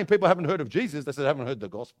not saying people haven't heard of Jesus, they said they haven't heard the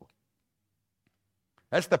gospel.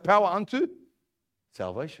 That's the power unto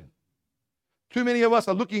salvation. Too many of us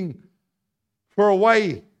are looking for a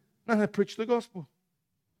way. No, preach the gospel.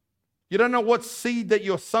 You don't know what seed that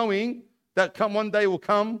you're sowing that one day will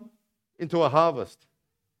come into a harvest.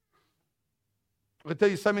 I can tell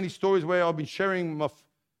you so many stories where I've been sharing with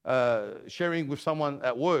someone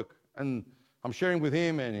at work, and I'm sharing with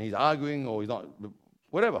him, and he's arguing or he's not,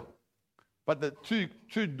 whatever. But the two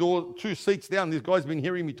seats down, this guy's been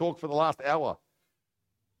hearing me talk for the last hour.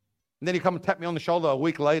 And then he come and tap me on the shoulder a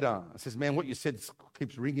week later. I says, man, what you said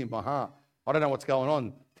keeps ringing in my heart. I don't know what's going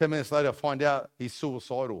on. 10 minutes later, I find out he's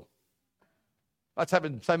suicidal. That's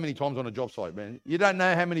happened so many times on a job site, man. You don't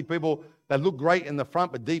know how many people that look great in the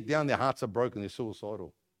front, but deep down their hearts are broken. They're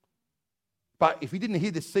suicidal. But if he didn't hear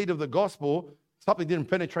the seed of the gospel, something didn't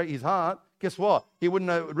penetrate his heart, guess what? He wouldn't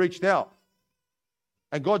have reached out.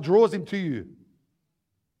 And God draws him to you.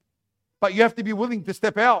 But you have to be willing to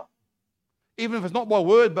step out. Even if it's not by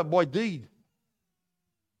word, but by deed.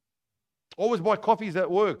 Always buy coffees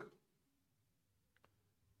at work.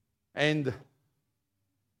 And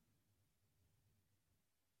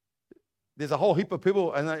there's a whole heap of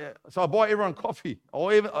people, and so I buy everyone coffee,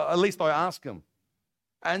 or even, at least I ask them.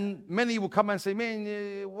 And many will come and say,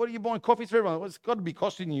 man, what are you buying coffees for everyone? Well, it's got to be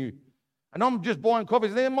costing you. And I'm just buying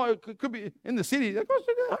coffees. It could be in the city. It costs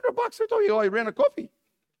 $100 to you around a coffee.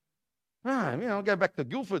 I'll go back to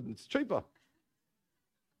Guildford. It's cheaper.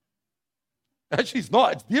 Actually, it's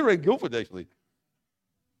not. It's dearer in Guildford, actually.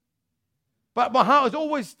 But my heart is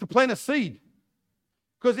always to plant a seed.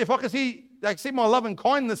 Because if I can see my love and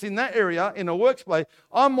kindness in that area, in a workplace,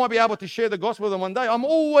 I might be able to share the gospel with them one day. I'm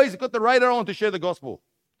always got the radar on to share the gospel,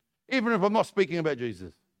 even if I'm not speaking about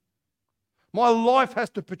Jesus. My life has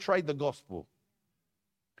to portray the gospel.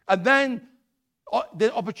 And then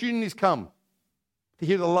the opportunities come to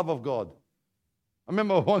hear the love of God. I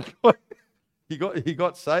remember one guy, he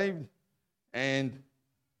got saved, and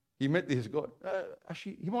he met this guy.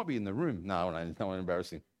 Actually, he might be in the room. No, it's not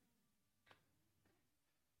embarrassing.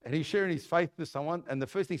 And he's sharing his faith to someone, and the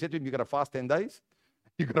first thing he said to him, you've got to fast 10 days,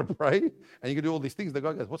 you've got to pray, and you can do all these things. The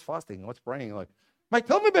guy goes, what's fasting? What's praying? Like, mate,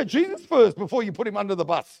 tell me about Jesus first before you put him under the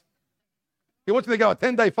bus. He wants me to go a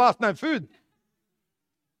 10-day fast, no food.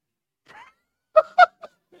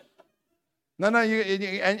 No,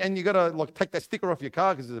 you got to take that sticker off your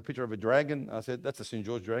car because there's a picture of a dragon. I said, that's a St.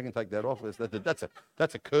 George dragon. Take that off.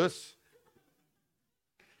 That's a curse.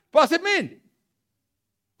 But I said, man,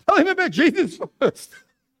 tell him about Jesus first.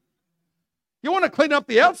 You want to clean up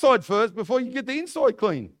the outside first before you get the inside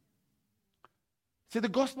clean. See, the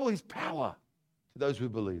gospel is power to those who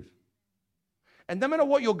believe. And no matter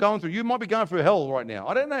what you're going through, you might be going through hell right now.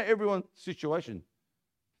 I don't know everyone's situation.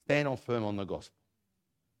 Stand on firm on the gospel.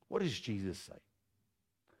 What does Jesus say?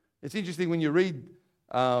 It's interesting when you read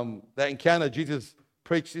that encounter Jesus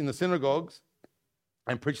preached in the synagogues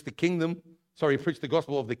and preached preached the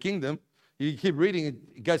gospel of the kingdom. You keep reading,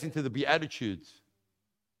 it goes into the Beatitudes.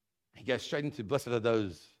 He goes straight into, blessed are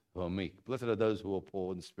those who are meek. Blessed are those who are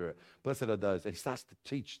poor in spirit. Blessed are those. And he starts to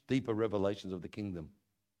teach deeper revelations of the kingdom.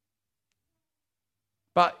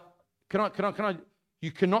 But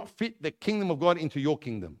you cannot fit the kingdom of God into your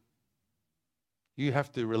kingdom. You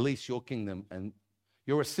have to release your kingdom, and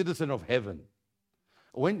you're a citizen of heaven.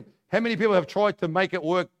 How many people have tried to make it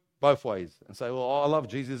work both ways and say, well, I love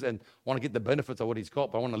Jesus and want to get the benefits of what he's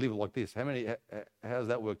got, but I want to live like this? How's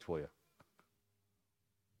that worked for you?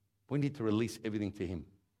 We need to release everything to him.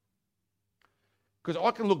 Because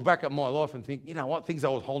I can look back at my life and think, you know what, things I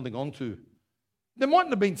was holding on to. There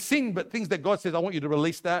mightn't have been sin, but things that God says, I want you to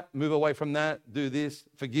release that, move away from that, do this,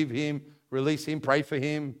 forgive him, release him, pray for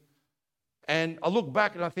him. And I look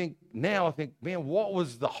back and I think, man, what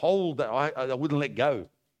was the hold that I wouldn't let go?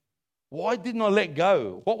 Why didn't I let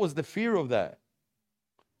go? What was the fear of that?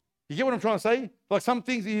 You get what I'm trying to say? Like some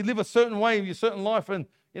things, you live a certain way in your certain life and,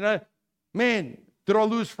 man, did I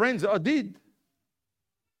lose friends? I did.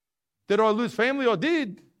 Did I lose family? I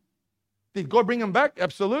did. Did God bring them back?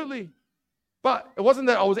 Absolutely. But it wasn't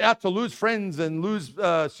that I was out to lose friends and lose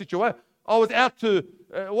situation. I was out to,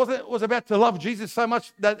 was about to love Jesus so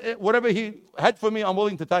much that whatever he had for me, I'm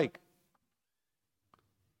willing to take.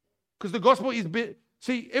 Because the gospel is,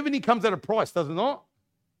 see, everything comes at a price, does it not?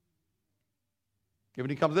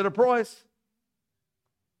 Everything comes at a price.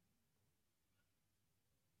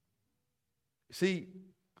 See,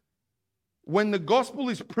 when the gospel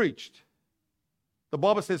is preached, the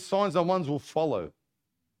Bible says signs and wonders will follow.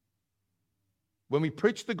 When we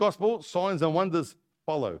preach the gospel, signs and wonders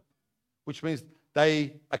follow, which means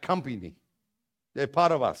they accompany. They're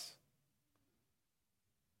part of us.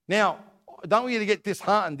 Now, I don't want you to get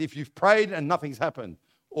disheartened if you've prayed and nothing's happened,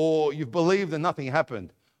 or you've believed and nothing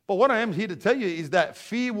happened. But what I am here to tell you is that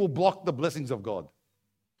fear will block the blessings of God.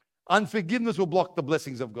 Unforgiveness will block the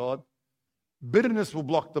blessings of God. Bitterness will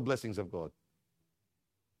block the blessings of God.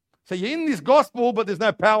 So you're in this gospel, but there's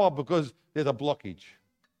no power because there's a blockage.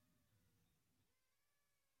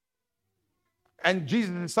 And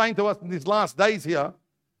Jesus is saying to us in these last days here,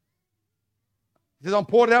 he says, I'm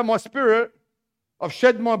poured out my spirit, I've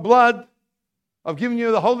shed my blood, I've given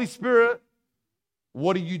you the Holy Spirit.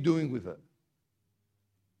 What are you doing with it?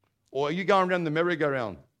 Or are you going around the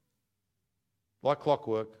merry-go-round like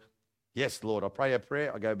clockwork? Yes, Lord, I pray a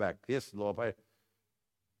prayer, I go back. Yes, Lord, I pray.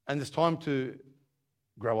 And it's time to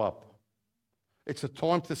grow up. It's a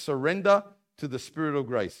time to surrender to the Spirit of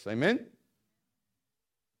grace. Amen?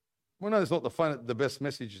 Well, no, it's not the best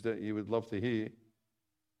message that you would love to hear.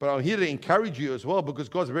 But I'm here to encourage you as well because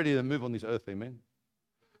God's ready to move on this earth. Amen?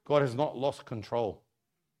 God has not lost control.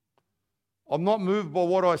 I'm not moved by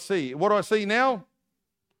what I see. What I see now,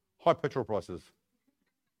 high petrol prices,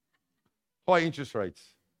 high interest rates.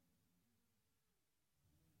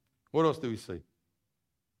 What else do we see?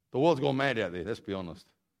 The world's gone mad out there, let's be honest.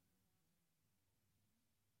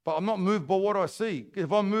 But I'm not moved by what I see.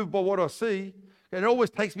 If I'm moved by what I see, it always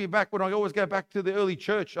takes me back when I always go back to the early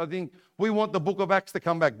church. I think we want the book of Acts to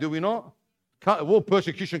come back, do we not? Well,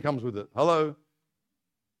 persecution comes with it. Hello?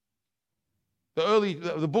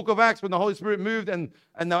 The book of Acts, when the Holy Spirit moved and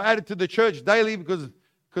they were added to the church daily because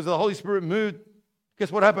the Holy Spirit moved,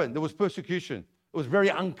 guess what happened? There was persecution. It was very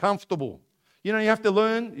uncomfortable. You have to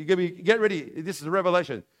learn, get ready. This is a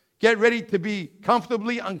revelation. Get ready to be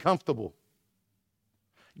comfortably uncomfortable.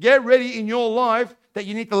 Get ready in your life that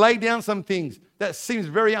you need to lay down some things that seems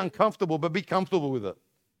very uncomfortable, but be comfortable with it.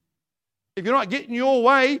 If you're not getting your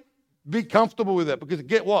way, be comfortable with it. Because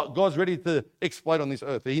get what? God's ready to explode on this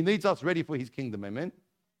earth. He needs us ready for his kingdom. Amen?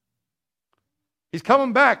 He's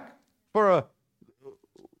coming back for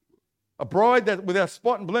a bride that without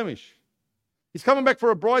spot and blemish. He's coming back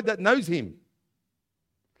for a bride that knows him.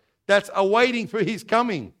 That's awaiting for his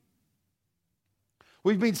coming.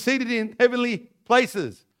 We've been seated in heavenly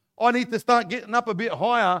places. I need to start getting up a bit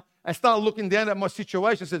higher and start looking down at my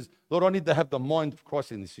situation and says, Lord, I need to have the mind of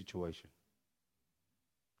Christ in this situation.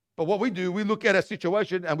 But what we do, we look at our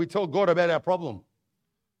situation and we tell God about our problem.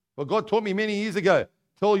 Well, God taught me many years ago,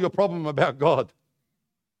 tell your problem about God.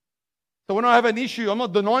 So when I have an issue, I'm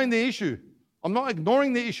not denying the issue. I'm not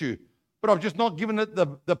ignoring the issue, but I've just not given it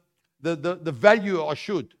the value I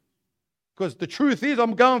should. Because the truth is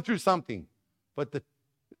I'm going through something. But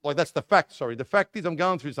that's the fact, sorry. The fact is I'm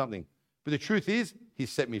going through something. But the truth is, he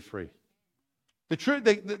set me free.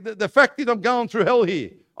 The fact is I'm going through hell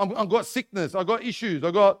here. I've got sickness. I've got issues.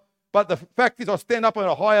 But the fact is I stand up at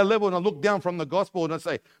a higher level and I look down from the gospel and I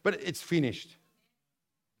say, but it's finished.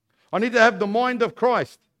 I need to have the mind of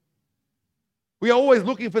Christ. We are always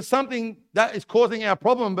looking for something that is causing our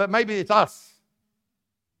problem, but maybe it's us.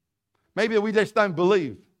 Maybe we just don't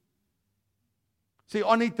believe. See,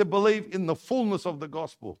 I need to believe in the fullness of the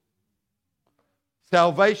gospel.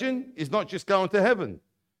 Salvation is not just going to heaven.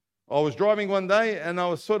 I was driving one day and I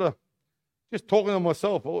was sort of just talking to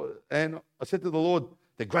myself, and I said to the Lord,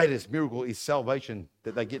 the greatest miracle is salvation,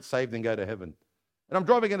 that they get saved and go to heaven. And I'm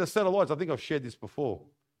driving in a set of lights. I think I've shared this before.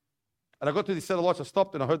 And I got to this set of lights. I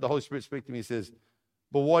stopped and I heard the Holy Spirit speak to me. He says,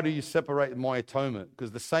 but why do you separate my atonement?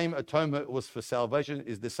 Because the same atonement was for salvation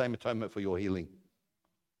is the same atonement for your healing.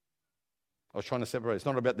 I was trying to separate. It's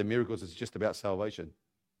not about the miracles. It's just about salvation.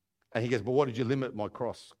 And he goes, but why did you limit my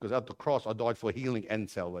cross? Because at the cross, I died for healing and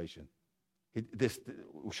salvation. We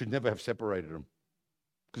should never have separated them.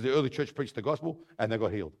 Because the early church preached the gospel and they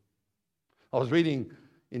got healed. I was reading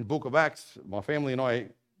in the book of Acts, my family and I,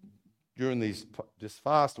 during this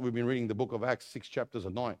fast, we've been reading the book of Acts, 6 chapters a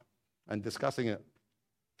night, and discussing it.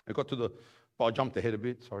 I jumped ahead a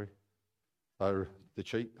bit, sorry. So the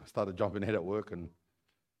cheat, I started jumping ahead at work, and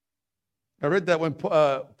I read that when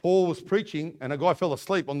Paul was preaching and a guy fell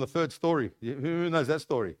asleep on the third story. Who knows that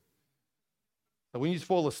story? So when you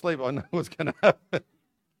fall asleep, I know what's going to happen.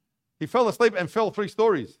 He fell asleep and fell 3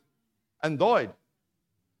 stories and died.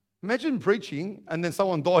 Imagine preaching and then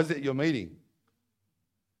someone dies at your meeting.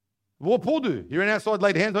 What did Paul do? He ran outside,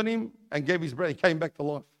 laid hands on him, and gave his breath. He came back to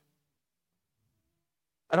life.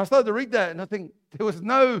 And I started to read that, and I think there was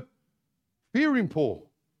no fear in Paul.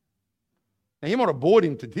 Now, he might have bored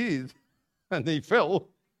him to tears, and he fell,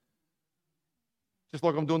 just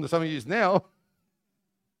like I'm doing to some of you now.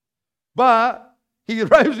 But he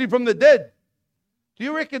rose him from the dead. Do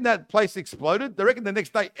you reckon that place exploded? I reckon the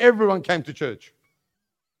next day everyone came to church.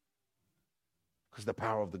 Because the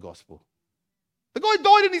power of the gospel. The guy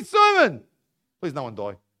died in his sermon. Please, no one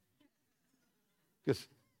die. Because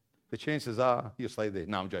the chances are he'll stay there.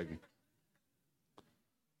 No, I'm joking.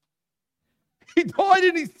 He died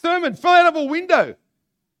in his sermon, fell out of a window.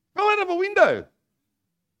 Fell out of a window.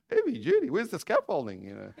 Heavy duty. Where's the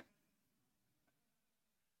scaffolding,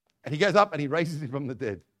 And he goes up and he raises him from the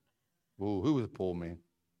dead. Ooh, who was Paul, man?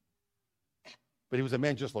 But he was a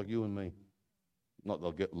man just like you and me. Not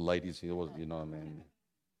the ladies, he was, a man.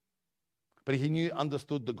 But he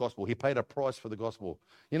understood the gospel. He paid a price for the gospel.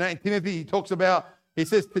 In Timothy, he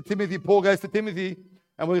says to Timothy, Paul goes to Timothy,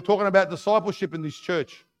 and we're talking about discipleship in this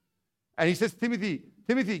church. And he says to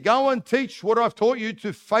Timothy, go and teach what I've taught you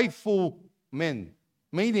to faithful men.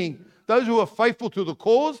 Meaning, those who are faithful to the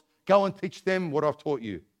cause, go and teach them what I've taught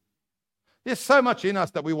you. There's so much in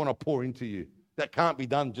us that we want to pour into you that can't be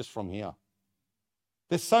done just from here.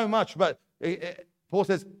 There's so much, but Paul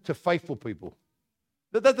says to faithful people.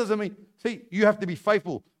 That doesn't mean, you have to be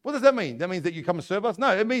faithful. What does that mean? That means that you come and serve us? No,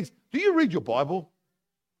 it means, do you read your Bible?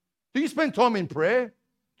 Do you spend time in prayer?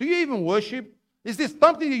 Do you even worship? Is there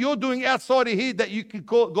something that you're doing outside of here that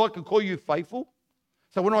God can call you faithful?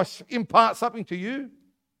 So when I impart something to you,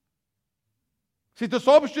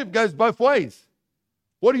 discipleship goes both ways.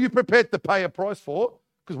 What are you prepared to pay a price for?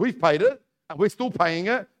 Because we've paid it, and we're still paying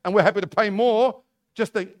it, and we're happy to pay more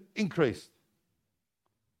just to increase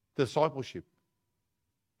discipleship.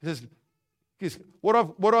 He says,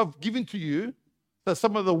 what I've given to you, so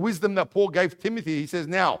some of the wisdom that Paul gave Timothy, he says,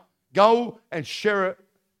 now go and share it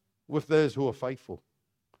with those who are faithful.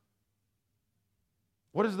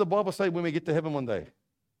 What does the Bible say when we get to heaven one day?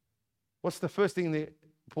 What's the first thing that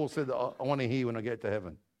Paul said that I want to hear when I get to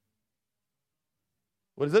heaven?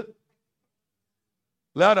 What is it?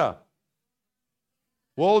 Louder.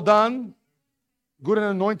 Well done, good and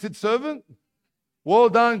anointed servant. Well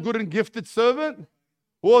done, good and gifted servant.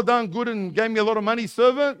 Well done, good and gave me a lot of money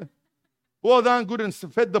servant. Well done, good and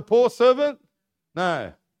fed the poor servant.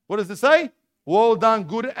 No. What does it say? Well done,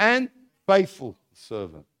 good and faithful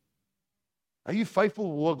servant. Are you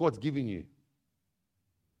faithful with what God's given you?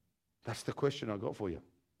 That's the question I got for you.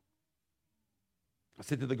 I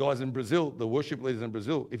said to the guys in Brazil, the worship leaders in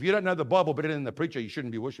Brazil, if you don't know the Bible better than the preacher, you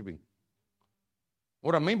shouldn't be worshiping.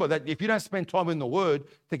 What I mean by that, if you don't spend time in the Word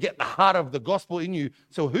to get the heart of the gospel in you,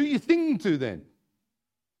 so who are you thinking to then?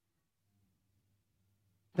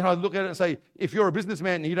 Then I look at it and say, if you're a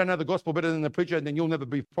businessman and you don't know the gospel better than the preacher, then you'll never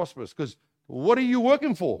be prosperous. Because what are you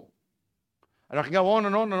working for? And I can go on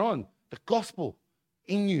and on and on. The gospel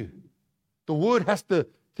in you. The Word has to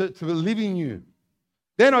live in you.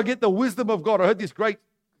 Then I get the wisdom of God. I heard this great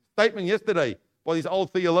statement yesterday by this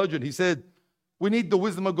old theologian. He said, we need the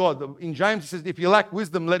wisdom of God. In James, he says, if you lack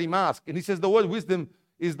wisdom, let him ask. And he says the word wisdom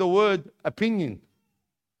is the word opinion.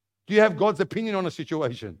 Do you have God's opinion on a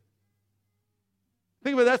situation?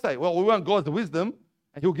 Think about that. Say, well, we want God's wisdom,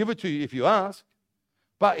 and he'll give it to you if you ask.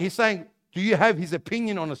 But he's saying, do you have his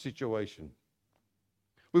opinion on a situation?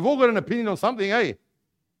 We've all got an opinion on something, eh?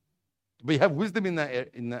 We have wisdom in that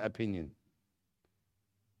opinion.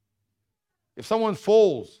 If someone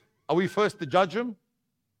falls, are we first to judge them?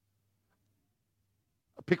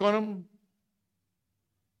 Pick on them?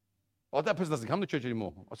 Oh, that person doesn't come to church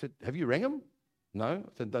anymore. I said, have you rang him? No.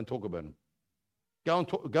 I said, don't talk about him. Go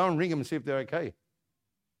and ring him and see if they're okay.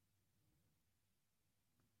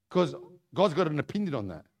 Because God's got an opinion on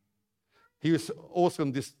that. He was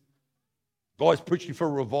awesome. This guy's preaching for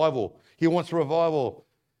a revival. He wants a revival.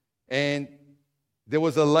 And there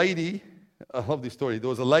was a lady, I love this story. There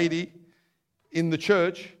was a lady in the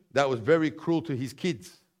church that was very cruel to his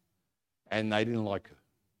kids. And they didn't like her.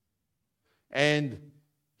 And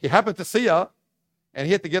he happened to see her, and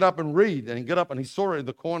he had to get up and read. And he got up and he saw her in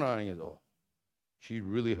the corner, and he goes, oh, she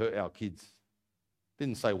really hurt our kids.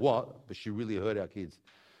 Didn't say what, but she really hurt our kids.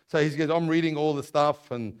 So he goes, I'm reading all the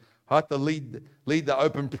stuff, and I had to lead the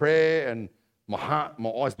open prayer, and my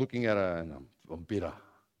eyes looking at her, and I'm bitter.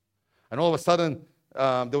 And all of a sudden,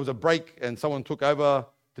 there was a break, and someone took over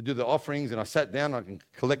to do the offerings, and I sat down, I can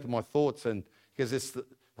collect my thoughts, and because the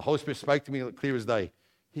Holy Spirit spoke to me clear as day.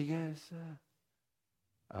 He goes,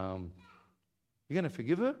 you're going to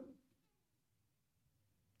forgive her?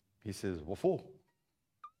 He says, what for?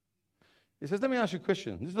 He says, let me ask you a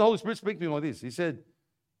question. This is the Holy Spirit speaking to me like this. He said,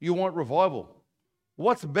 you want revival.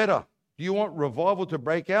 What's better? Do you want revival to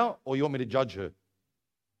break out, or you want me to judge her?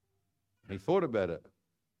 He thought about it.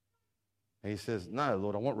 And he says, no,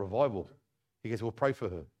 Lord, I want revival. He goes, well, pray for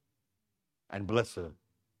her and bless her.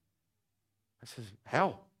 I says,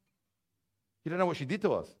 how? You don't know what she did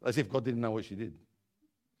to us. As if God didn't know what she did.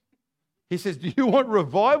 He says, do you want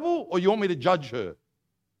revival, or you want me to judge her?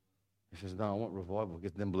 He says, no, I want revival. He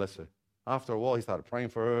goes, then bless her. After a while, he started praying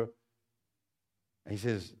for her. And he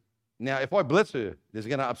says, now, if I bless her, is it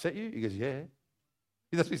going to upset you? He goes, yeah.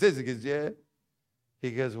 That's what he says. He goes, yeah.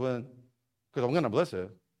 He goes, well, because I'm going to bless her.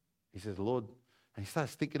 He says, Lord, and he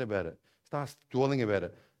starts thinking about it, starts dwelling about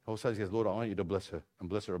it. All of a sudden, he says, Lord, I want you to bless her and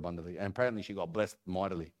bless her abundantly. And apparently, she got blessed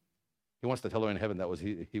mightily. He wants to tell her in heaven that was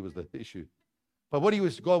he was the issue. But what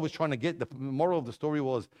God was trying to get, the moral of the story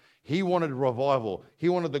was, he wanted revival. He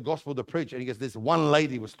wanted the gospel to preach. And he goes, this one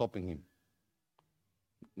lady was stopping him.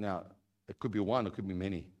 Now, it could be one, it could be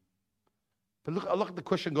many. But look at the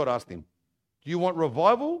question God asked him. Do you want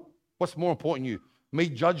revival? What's more important to you? Me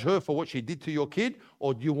judge her for what she did to your kid?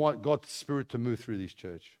 Or do you want God's Spirit to move through this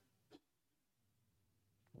church?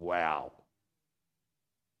 Wow.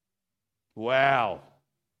 Wow.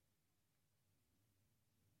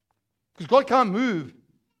 Because God can't move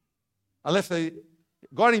unless God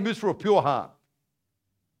only moves through a pure heart.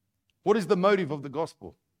 What is the motive of the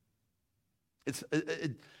gospel?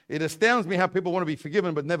 It astounds me how people want to be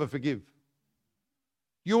forgiven but never forgive.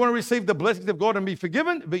 You want to receive the blessings of God and be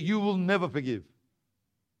forgiven, but you will never forgive.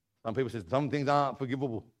 Some people say some things aren't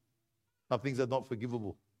forgivable. Some things are not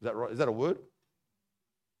forgivable. Is that right? Is that a word?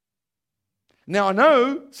 Now, I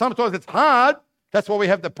know sometimes it's hard. That's why we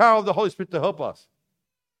have the power of the Holy Spirit to help us.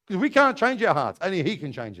 Because we can't change our hearts. Only He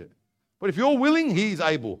can change it. But if you're willing, He is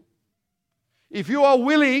able. If you are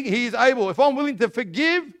willing, He is able. If I'm willing to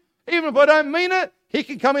forgive, even if I don't mean it, He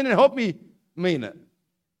can come in and help me mean it.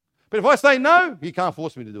 But if I say no, He can't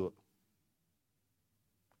force me to do it.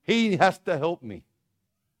 He has to help me.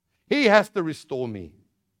 He has to restore me.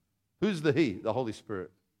 Who's the He? The Holy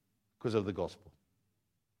Spirit. Because of the gospel.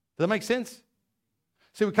 Does that make sense?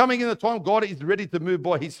 See, we're coming in a time God is ready to move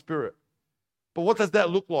by His Spirit. But what does that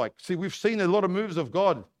look like? See, we've seen a lot of moves of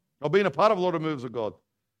God. I've been a part of a lot of moves of God.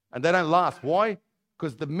 And they don't last. Why?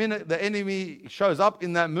 Because the minute the enemy shows up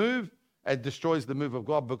in that move, it destroys the move of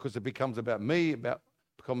God, because it becomes about me,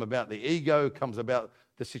 become about the ego, comes about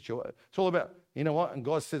the situation. It's all about, you know what? And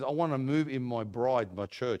God says, I want to move in my bride, my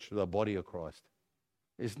church, the body of Christ.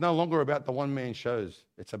 It's no longer about the one-man shows.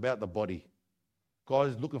 It's about the body. God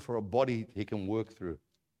is looking for a body He can work through.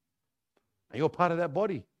 And you're part of that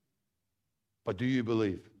body. But do you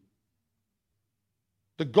believe?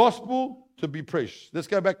 The gospel to be preached. Let's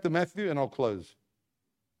go back to Matthew and I'll close.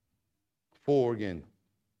 4 again.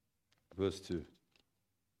 Verse 2.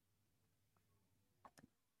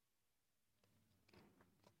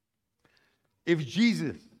 If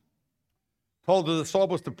Jesus told the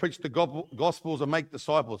disciples to preach the gospels and make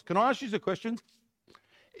disciples, can I ask you a question?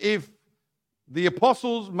 If the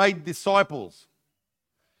apostles made disciples,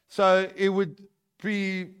 so it would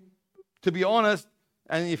be, to be honest,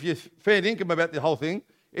 and if you're fair income about the whole thing,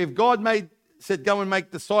 if God said go and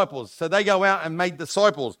make disciples, so they go out and made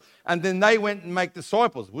disciples, and then they went and make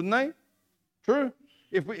disciples, wouldn't they? True?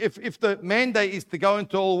 If the mandate is to go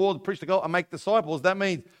into all the world, preach the gospel and make disciples, that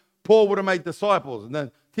means Paul would have made disciples, and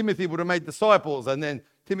then Timothy would have made disciples, and then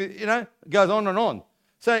Timothy, it goes on and on.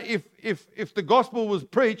 So if the gospel was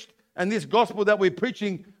preached, and this gospel that we're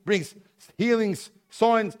preaching brings healings,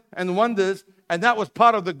 signs, and wonders, and that was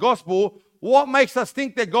part of the gospel, what makes us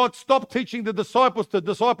think that God stopped teaching the disciples to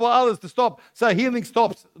disciple others to stop, so healing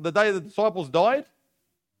stops the day the disciples died?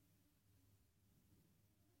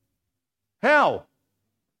 How?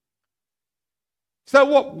 So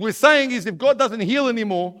what we're saying is if God doesn't heal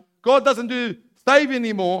anymore, God doesn't save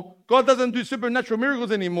anymore, God doesn't do supernatural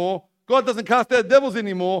miracles anymore, God doesn't cast out devils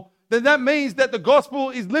anymore, then that means that the gospel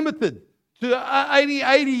is limited to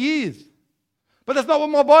 80 years. But that's not what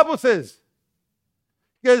my Bible says.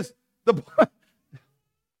 Because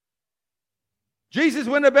Jesus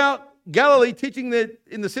went about Galilee teaching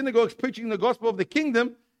in the synagogues, preaching the gospel of the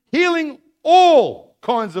kingdom, healing all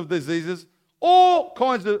kinds of diseases, all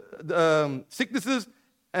kinds of sicknesses,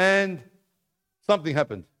 and something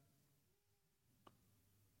happened.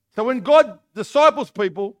 So when God disciples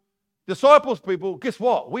people, guess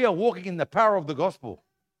what? We are walking in the power of the gospel.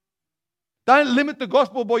 Don't limit the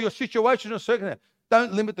gospel by your situation or circumstance.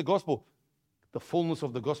 Don't limit the gospel. The fullness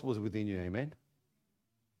of the gospel is within you, amen?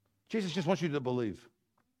 Jesus just wants you to believe.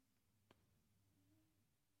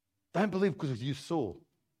 Don't believe because you saw.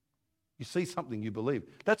 You see something, you believe.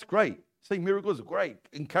 That's great. Seeing miracles is great.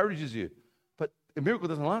 Encourages you. But a miracle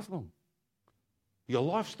doesn't last long. Your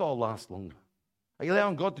lifestyle lasts longer. Are you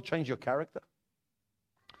allowing God to change your character?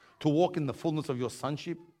 To walk in the fullness of your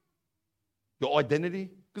sonship? Your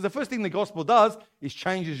identity? Because the first thing the gospel does is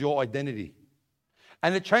changes your identity.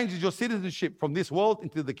 And it changes your citizenship from this world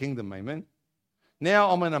into the kingdom, amen? Now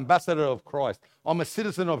I'm an ambassador of Christ. I'm a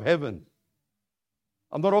citizen of heaven.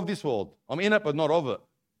 I'm not of this world. I'm in it, but not of it.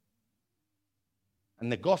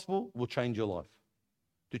 And the gospel will change your life.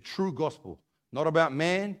 The true gospel. Not about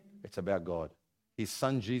man, it's about God. His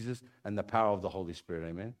son Jesus and the power of the Holy Spirit,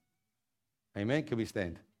 amen? Amen? Can we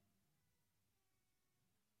stand?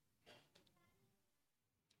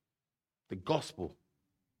 The gospel.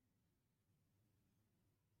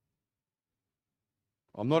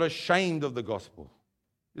 I'm not ashamed of the gospel.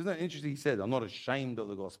 Isn't that interesting? He said, I'm not ashamed of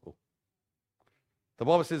the gospel. The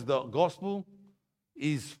Bible says the gospel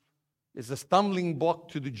is a stumbling block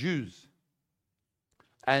to the Jews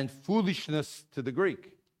and foolishness to the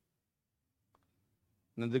Greek.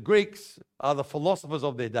 And the Greeks are the philosophers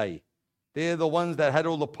of their day. They're the ones that had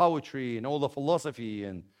all the poetry and all the philosophy,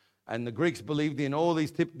 and the Greeks believed in all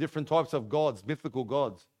these different types of gods, mythical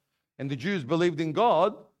gods. And the Jews believed in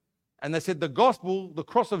God, and they said the gospel, the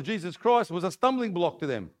cross of Jesus Christ, was a stumbling block to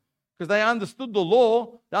them because they understood the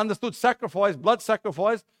law, they understood sacrifice, blood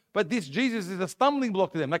sacrifice, but this Jesus is a stumbling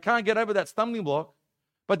block to them. They can't get over that stumbling block.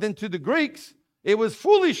 But then to the Greeks, it was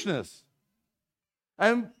foolishness.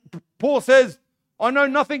 And Paul says, I know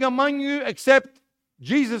nothing among you except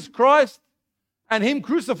Jesus Christ and Him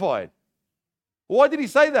crucified. Why did he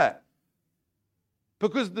say that?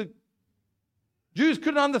 Because the Jews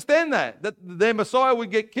couldn't understand that their Messiah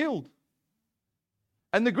would get killed.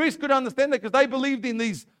 And the Greeks couldn't understand that because they believed in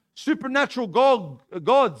these supernatural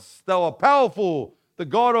gods. They were powerful. The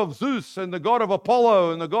god of Zeus and the god of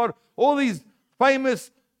Apollo and all these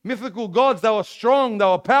famous mythical gods. They were strong, they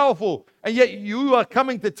were powerful. And yet you are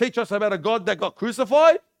coming to teach us about a God that got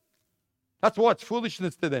crucified? That's why it's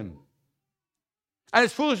foolishness to them. And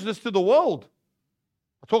it's foolishness to the world.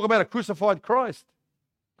 I talk about a crucified Christ.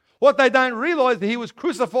 What they don't realize is He was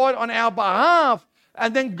crucified on our behalf,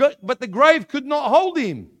 but the grave could not hold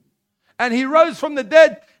Him. And He rose from the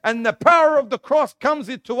dead, and the power of the cross comes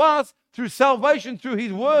into us through salvation, through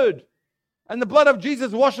His word. And the blood of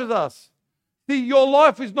Jesus washes us. See, your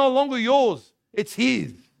life is no longer yours, it's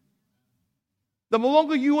His. The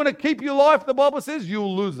longer you want to keep your life, the Bible says,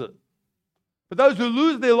 you'll lose it. But those who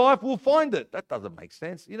lose their life will find it. That doesn't make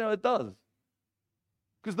sense. You know, it does.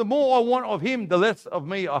 Because the more I want of Him, the less of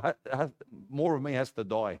me, more of me has to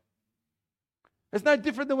die. It's no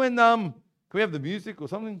different than when, can we have the music or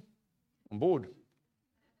something? I'm bored.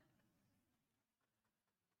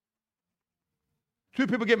 Two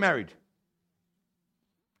people get married.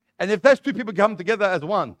 And if those two people come together as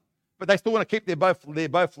one, but they still want to keep their both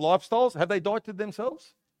lifestyles, have they died to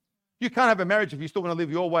themselves? You can't have a marriage if you still want to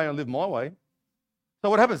live your way and live my way.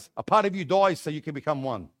 So what happens? A part of you dies so you can become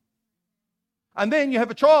one. And then you have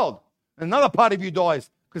a child. Another part of you dies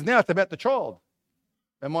because now it's about the child.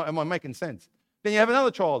 Am I making sense? Then you have another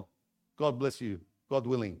child. God bless you, God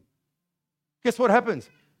willing. Guess what happens?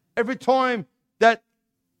 Every time that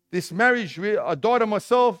this marriage, I die to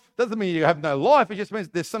myself, doesn't mean you have no life. It just means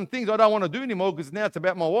there's some things I don't want to do anymore because now it's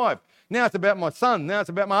about my wife. Now it's about my son. Now it's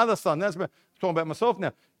about my other son. Now I'm talking about myself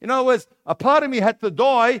now. In other words, a part of me had to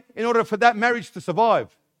die in order for that marriage to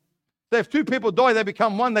survive. So if two people die, they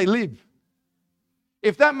become one, they live.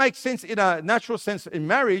 If that makes sense in a natural sense in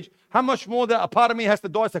marriage, how much more that a part of me has to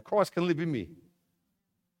die so Christ can live in me?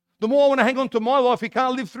 The more I want to hang on to my life, He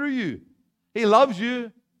can't live through you. He loves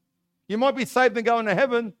you. You might be saved and going to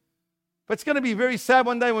heaven, but it's going to be very sad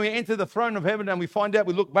one day when we enter the throne of heaven and we find out,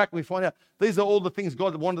 we look back and we find out these are all the things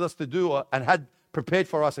God wanted us to do and had prepared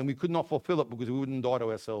for us, and we could not fulfill it because we wouldn't die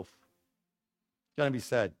to ourselves. It's going to be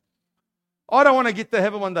sad. I don't want to get to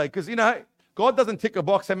heaven one day because, God doesn't tick a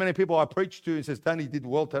box how many people I preach to and says, Tony did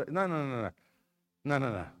well today.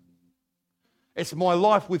 No. It's my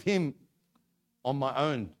life with Him on my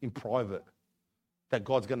own in private that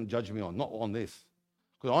God's going to judge me on, not on this.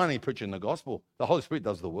 Because I only preach in the gospel. The Holy Spirit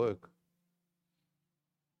does the work.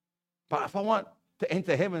 But if I want to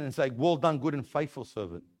enter heaven and say, well done, good and faithful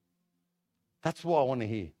servant, that's what I want to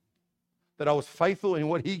hear. That I was faithful in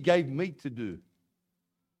what He gave me to do.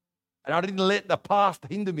 And I didn't let the past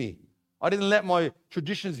hinder me. I didn't let my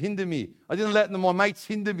traditions hinder me. I didn't let my mates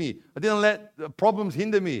hinder me. I didn't let the problems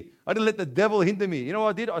hinder me. I didn't let the devil hinder me. You know what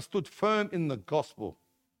I did? I stood firm in the gospel.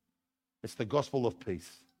 It's the gospel of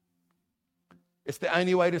peace. It's the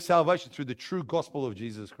only way to salvation, through the true gospel of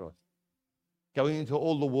Jesus Christ. Going into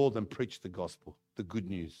all the world and preach the gospel, the good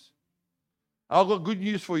news. I've got good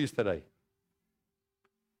news for you today.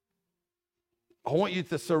 I want you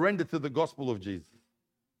to surrender to the gospel of Jesus.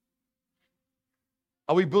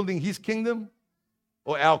 Are we building His kingdom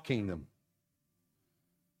or our kingdom?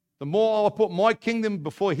 The more I put my kingdom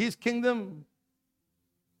before His kingdom,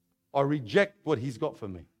 I reject what He's got for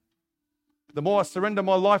me. The more I surrender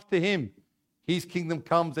my life to Him, His kingdom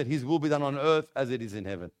comes and His will be done on earth as it is in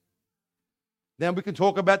heaven. Then we can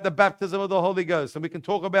talk about the baptism of the Holy Ghost, and we can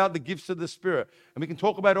talk about the gifts of the Spirit, and we can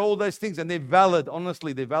talk about all those things, and they're valid.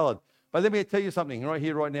 Honestly, they're valid. But let me tell you something right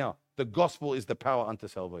here, right now. The gospel is the power unto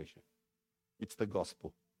salvation. It's the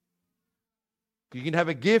gospel. You can have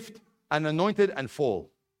a gift and anointed and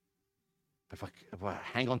fall. If I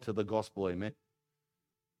hang on to the gospel, amen.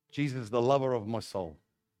 Jesus, the lover of my soul.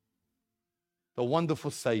 The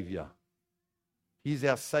wonderful Savior. He's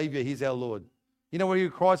our Savior. He's our Lord. You know what He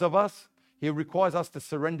requires of us? He requires us to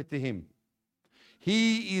surrender to Him.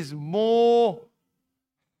 He is more,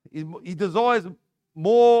 He desires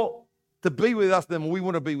more to be with us than we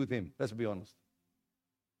want to be with Him. Let's be honest.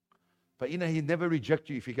 But He'd never reject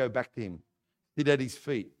you if you go back to Him. Sit at His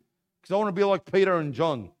feet. Because I want to be like Peter and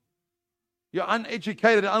John. You're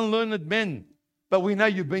uneducated, unlearned men, but we know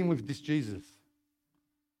you've been with this Jesus.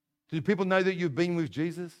 Do people know that you've been with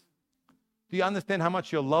Jesus? Do you understand how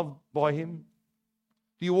much you're loved by Him?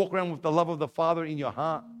 Do you walk around with the love of the Father in your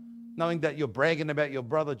heart, knowing that you're bragging about your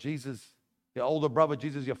brother Jesus, your older brother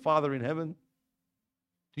Jesus, your Father in heaven?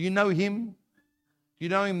 Do you know Him? Do you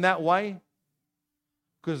know Him that way?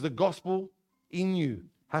 Because the gospel in you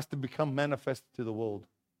has to become manifest to the world.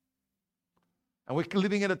 And we're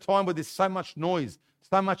living at a time where there's so much noise,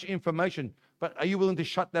 so much information. But are you willing to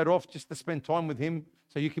shut that off just to spend time with Him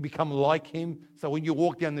so you can become like Him? So when you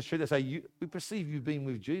walk down the street, they say, we perceive you've been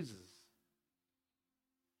with Jesus.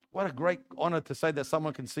 What a great honor to say that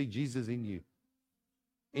someone can see Jesus in you,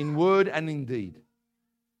 in word and in deed.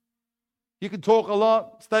 You can talk a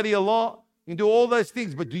lot, study a lot, you can do all those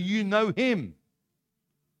things, but do you know Him?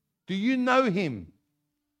 Do you know Him?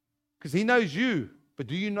 Because He knows you, but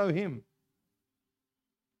do you know Him?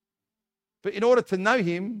 But in order to know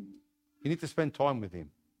Him, you need to spend time with Him.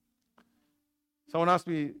 Someone asked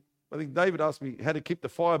me, I think David asked me, how to keep the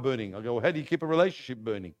fire burning. I go, well, how do you keep a relationship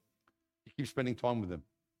burning? You keep spending time with Him.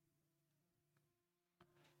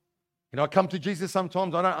 I come to Jesus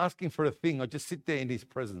sometimes, I don't ask Him for a thing. I just sit there in His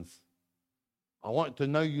presence. I want to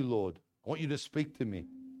know You, Lord. I want You to speak to me.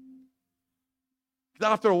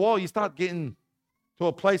 Because after a while, you start getting to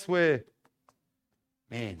a place where,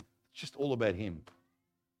 man, it's just all about Him.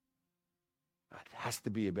 It has to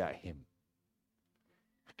be about Him.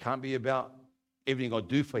 It can't be about everything I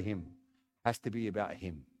do for Him. It has to be about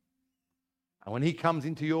Him. And when He comes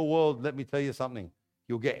into your world, let me tell you something.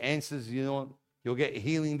 You'll get answers you want. You'll get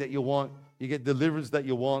healing that you want. You get deliverance that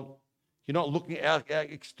you want. You're not looking out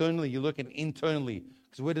externally. You're looking internally.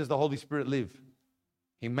 Because where does the Holy Spirit live?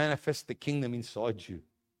 He manifests the kingdom inside you.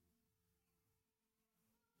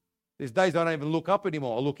 There's days I don't even look up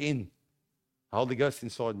anymore. I look in. The Holy Ghost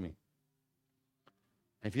inside me.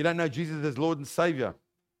 And if you don't know Jesus as Lord and Savior,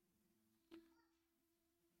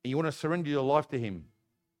 and you want to surrender your life to Him,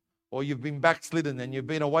 or you've been backslidden and you've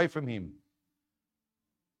been away from Him,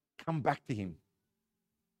 come back to Him.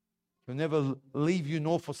 He'll never leave you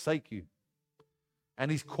nor forsake you. And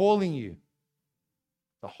He's calling you.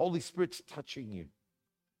 The Holy Spirit's touching you.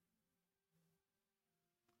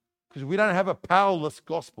 Because we don't have a powerless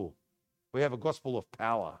gospel. We have a gospel of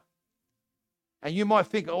power. And you might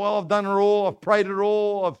think, oh, well, I've done it all, I've prayed it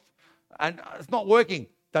all, and it's not working.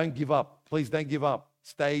 Don't give up. Please don't give up.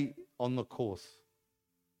 Stay on the course.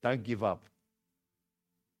 Don't give up.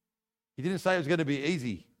 He didn't say it was going to be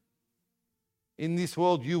easy. In this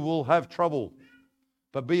world, you will have trouble,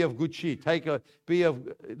 but be of good cheer.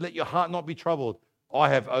 Let your heart not be troubled. I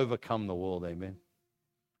have overcome the world, amen.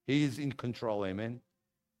 He is in control, amen.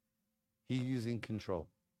 He is in control.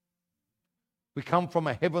 We come from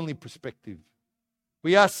a heavenly perspective.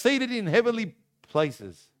 We are seated in heavenly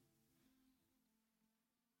places.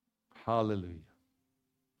 Hallelujah.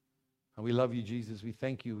 And we love you, Jesus. We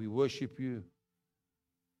thank you. We worship you.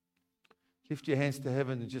 Lift your hands to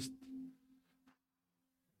heaven and just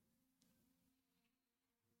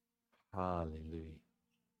hallelujah.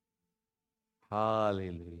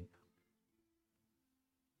 Hallelujah.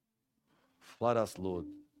 Flood us, Lord.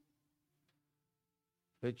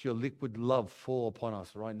 Let your liquid love fall upon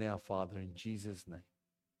us right now, Father, in Jesus' name.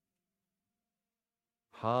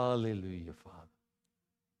 Hallelujah, Father.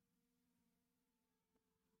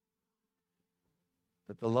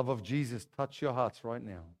 Let the love of Jesus touch your hearts right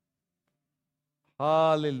now.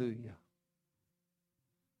 Hallelujah.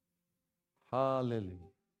 Hallelujah.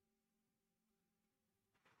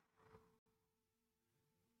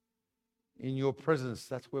 In your presence,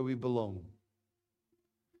 that's where we belong.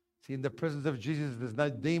 See, in the presence of Jesus, there's no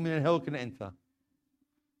demon in hell can enter.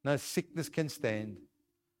 No sickness can stand.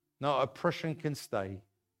 No oppression can stay.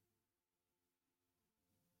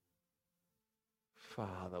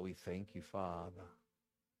 Father, we thank you, Father.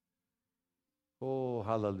 Oh,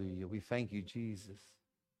 hallelujah. We thank you, Jesus.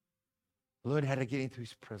 Learn how to get into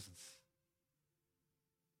his presence.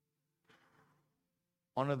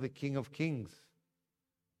 Honor the King of Kings.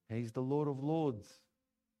 And he's the Lord of Lords.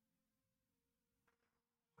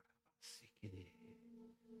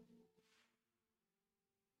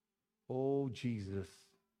 Oh, Jesus.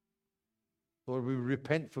 Lord, we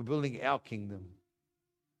repent for building our kingdom.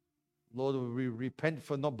 Lord, we repent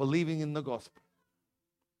for not believing in the gospel.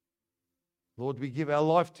 Lord, we give our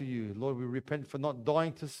life to you. Lord, we repent for not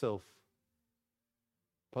dying to self.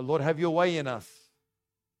 But Lord, have your way in us.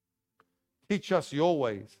 Teach us your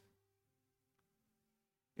ways.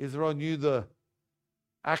 Israel knew the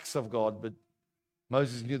acts of God, but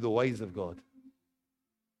Moses knew the ways of God.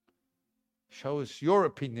 Show us your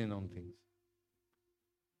opinion on things.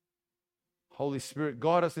 Holy Spirit,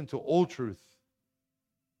 guide us into all truth.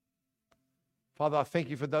 Father, I thank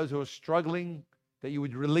you for those who are struggling, that you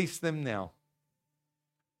would release them now.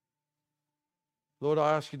 Lord,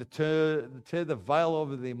 I ask you to tear the veil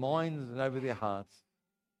over their minds and over their hearts,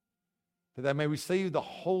 that they may receive the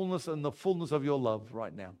wholeness and the fullness of your love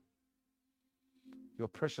right now. Your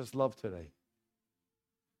precious love today.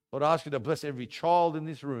 Lord, I ask you to bless every child in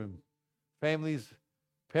this room, families,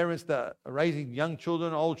 parents that are raising young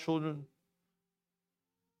children, old children.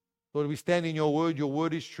 Lord, we stand in your word. Your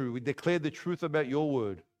word is true. We declare the truth about your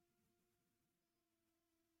word.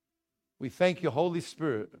 We thank you, Holy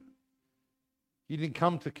Spirit. You didn't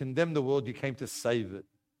come to condemn the world, you came to save it.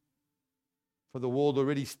 For the world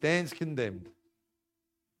already stands condemned.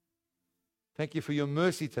 Thank you for your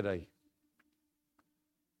mercy today.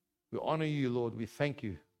 We honor you, Lord. We thank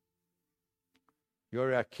you.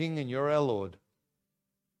 You're our King and you're our Lord.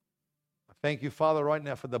 I thank you, Father, right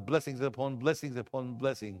now for the blessings upon blessings upon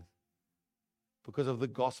blessings because of the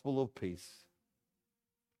gospel of peace.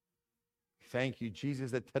 Thank you,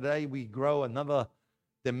 Jesus, that today we grow another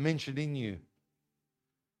dimension in you.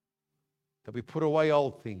 That we put away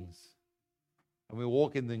old things and we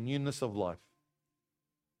walk in the newness of life.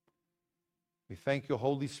 We thank you,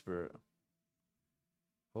 Holy Spirit.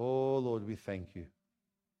 Oh, Lord, we thank you.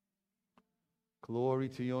 Glory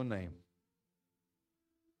to your name.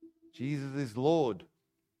 Jesus is Lord.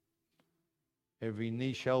 Every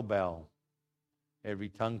knee shall bow. Every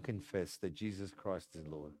tongue confess that Jesus Christ is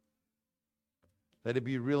Lord. Let it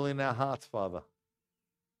be real in our hearts, Father.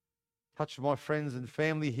 Touch my friends and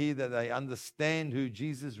family here that they understand who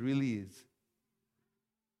Jesus really is.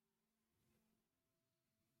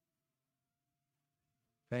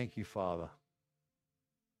 Thank you, Father.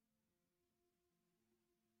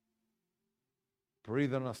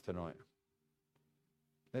 Breathe on us tonight.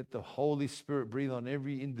 Let the Holy Spirit breathe on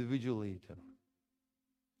every individual here tonight.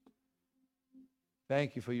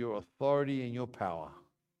 Thank you for your authority and your power.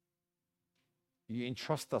 You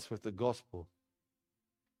entrust us with the gospel.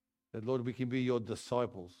 That, Lord, we can be your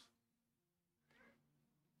disciples.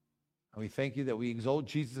 And we thank you that we exalt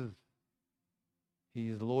Jesus. He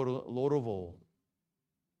is Lord of all.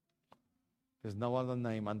 There's no other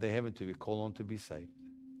name under heaven to be called on to be saved.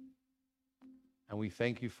 And we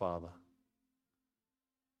thank you, Father.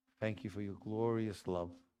 Thank you for your glorious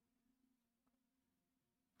love.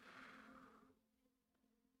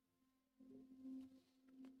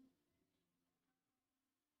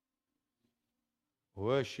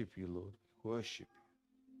 Worship you, Lord. Worship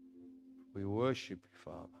you. We worship you,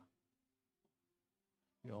 Father.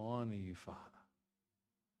 We honor you, Father.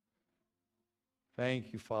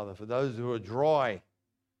 Thank you, Father. For those who are dry,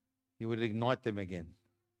 you would ignite them again.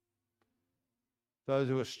 Those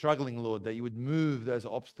who are struggling, Lord, that you would move those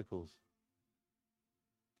obstacles.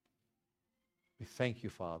 We thank you,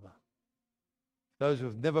 Father. Those who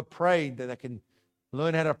have never prayed, that they can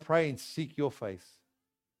learn how to pray and seek your face.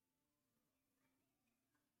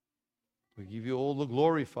 We give you all the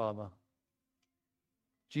glory, Father.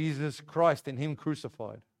 Jesus Christ and him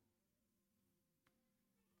crucified.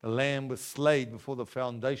 The Lamb was slain before the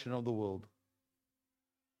foundation of the world.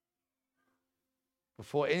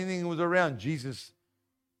 Before anything was around, Jesus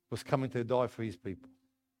was coming to die for his people.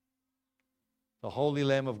 The Holy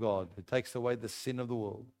Lamb of God who takes away the sin of the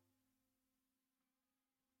world.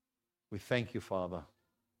 We thank you, Father.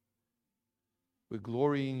 We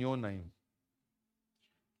glory in your name.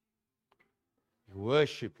 We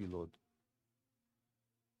worship you, Lord.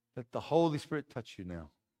 Let the Holy Spirit touch you now.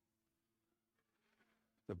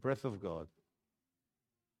 The breath of God.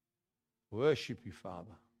 Worship you,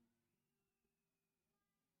 Father.